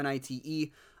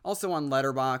 TONITE. Also on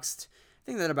Letterboxd. I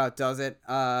think that about does it.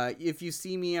 If you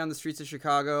see me on the streets of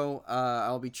Chicago,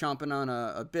 I'll be chomping on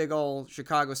a big old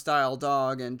Chicago-style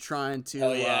dog and trying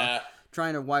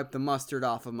to wipe the mustard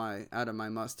out of my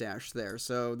mustache there.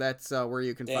 So that's where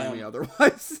you can find me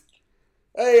otherwise.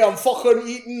 Hey, I'm fucking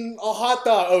eating a hot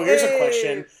dog. Oh, here's a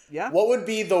question. Yeah? What would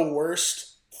be the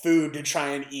worst food to try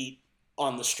and eat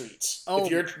on the streets?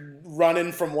 If you're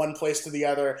running from one place to the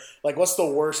other, like, what's the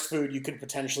worst food you could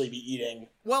potentially be eating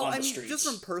on the streets? Just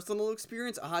from personal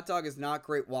experience, a hot dog is not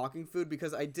great walking food,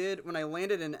 because when I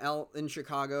landed in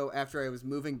Chicago after I was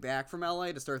moving back from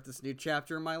LA to start this new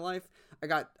chapter in my life, I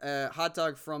got a hot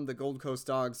dog from the Gold Coast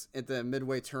Dogs at the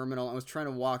Midway Terminal. I was trying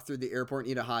to walk through the airport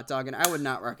and eat a hot dog, and I would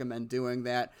not recommend doing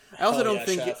that. I also don't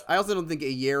think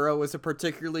a gyro is a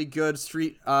particularly good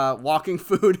street walking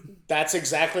food. That's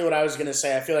exactly what I was gonna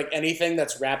say. I feel like anything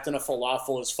that's wrapped in a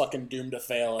falafel is fucking doomed to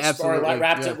fail. Absolutely, or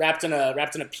wrapped in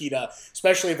a pita,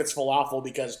 especially if it's falafel,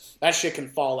 because that shit can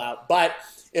fall out. But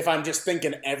if I'm just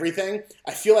thinking everything,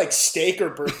 I feel like steak or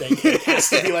birthday cake has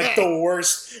to be like the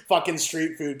worst fucking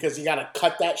street food, because you gotta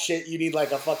cut that shit. You need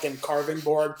like a fucking carving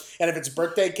board. And if it's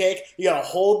birthday cake, you gotta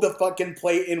hold the fucking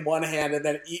plate in one hand and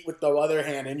then eat with the other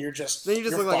hand, and you're just... Then you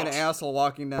just look fucked. like an asshole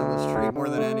walking down the street more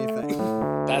than anything.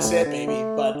 That's it, baby.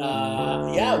 But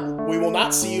we will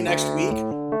not see you next week,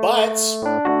 but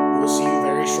we will see you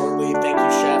very shortly. Thank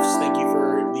you, chefs. Thank you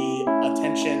for the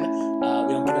attention.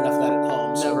 We don't get enough of that at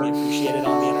home, so we appreciate it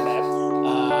on the internet.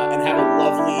 And have a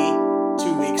lovely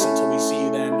 2 weeks until we see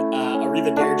you then.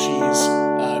 Arrivederci.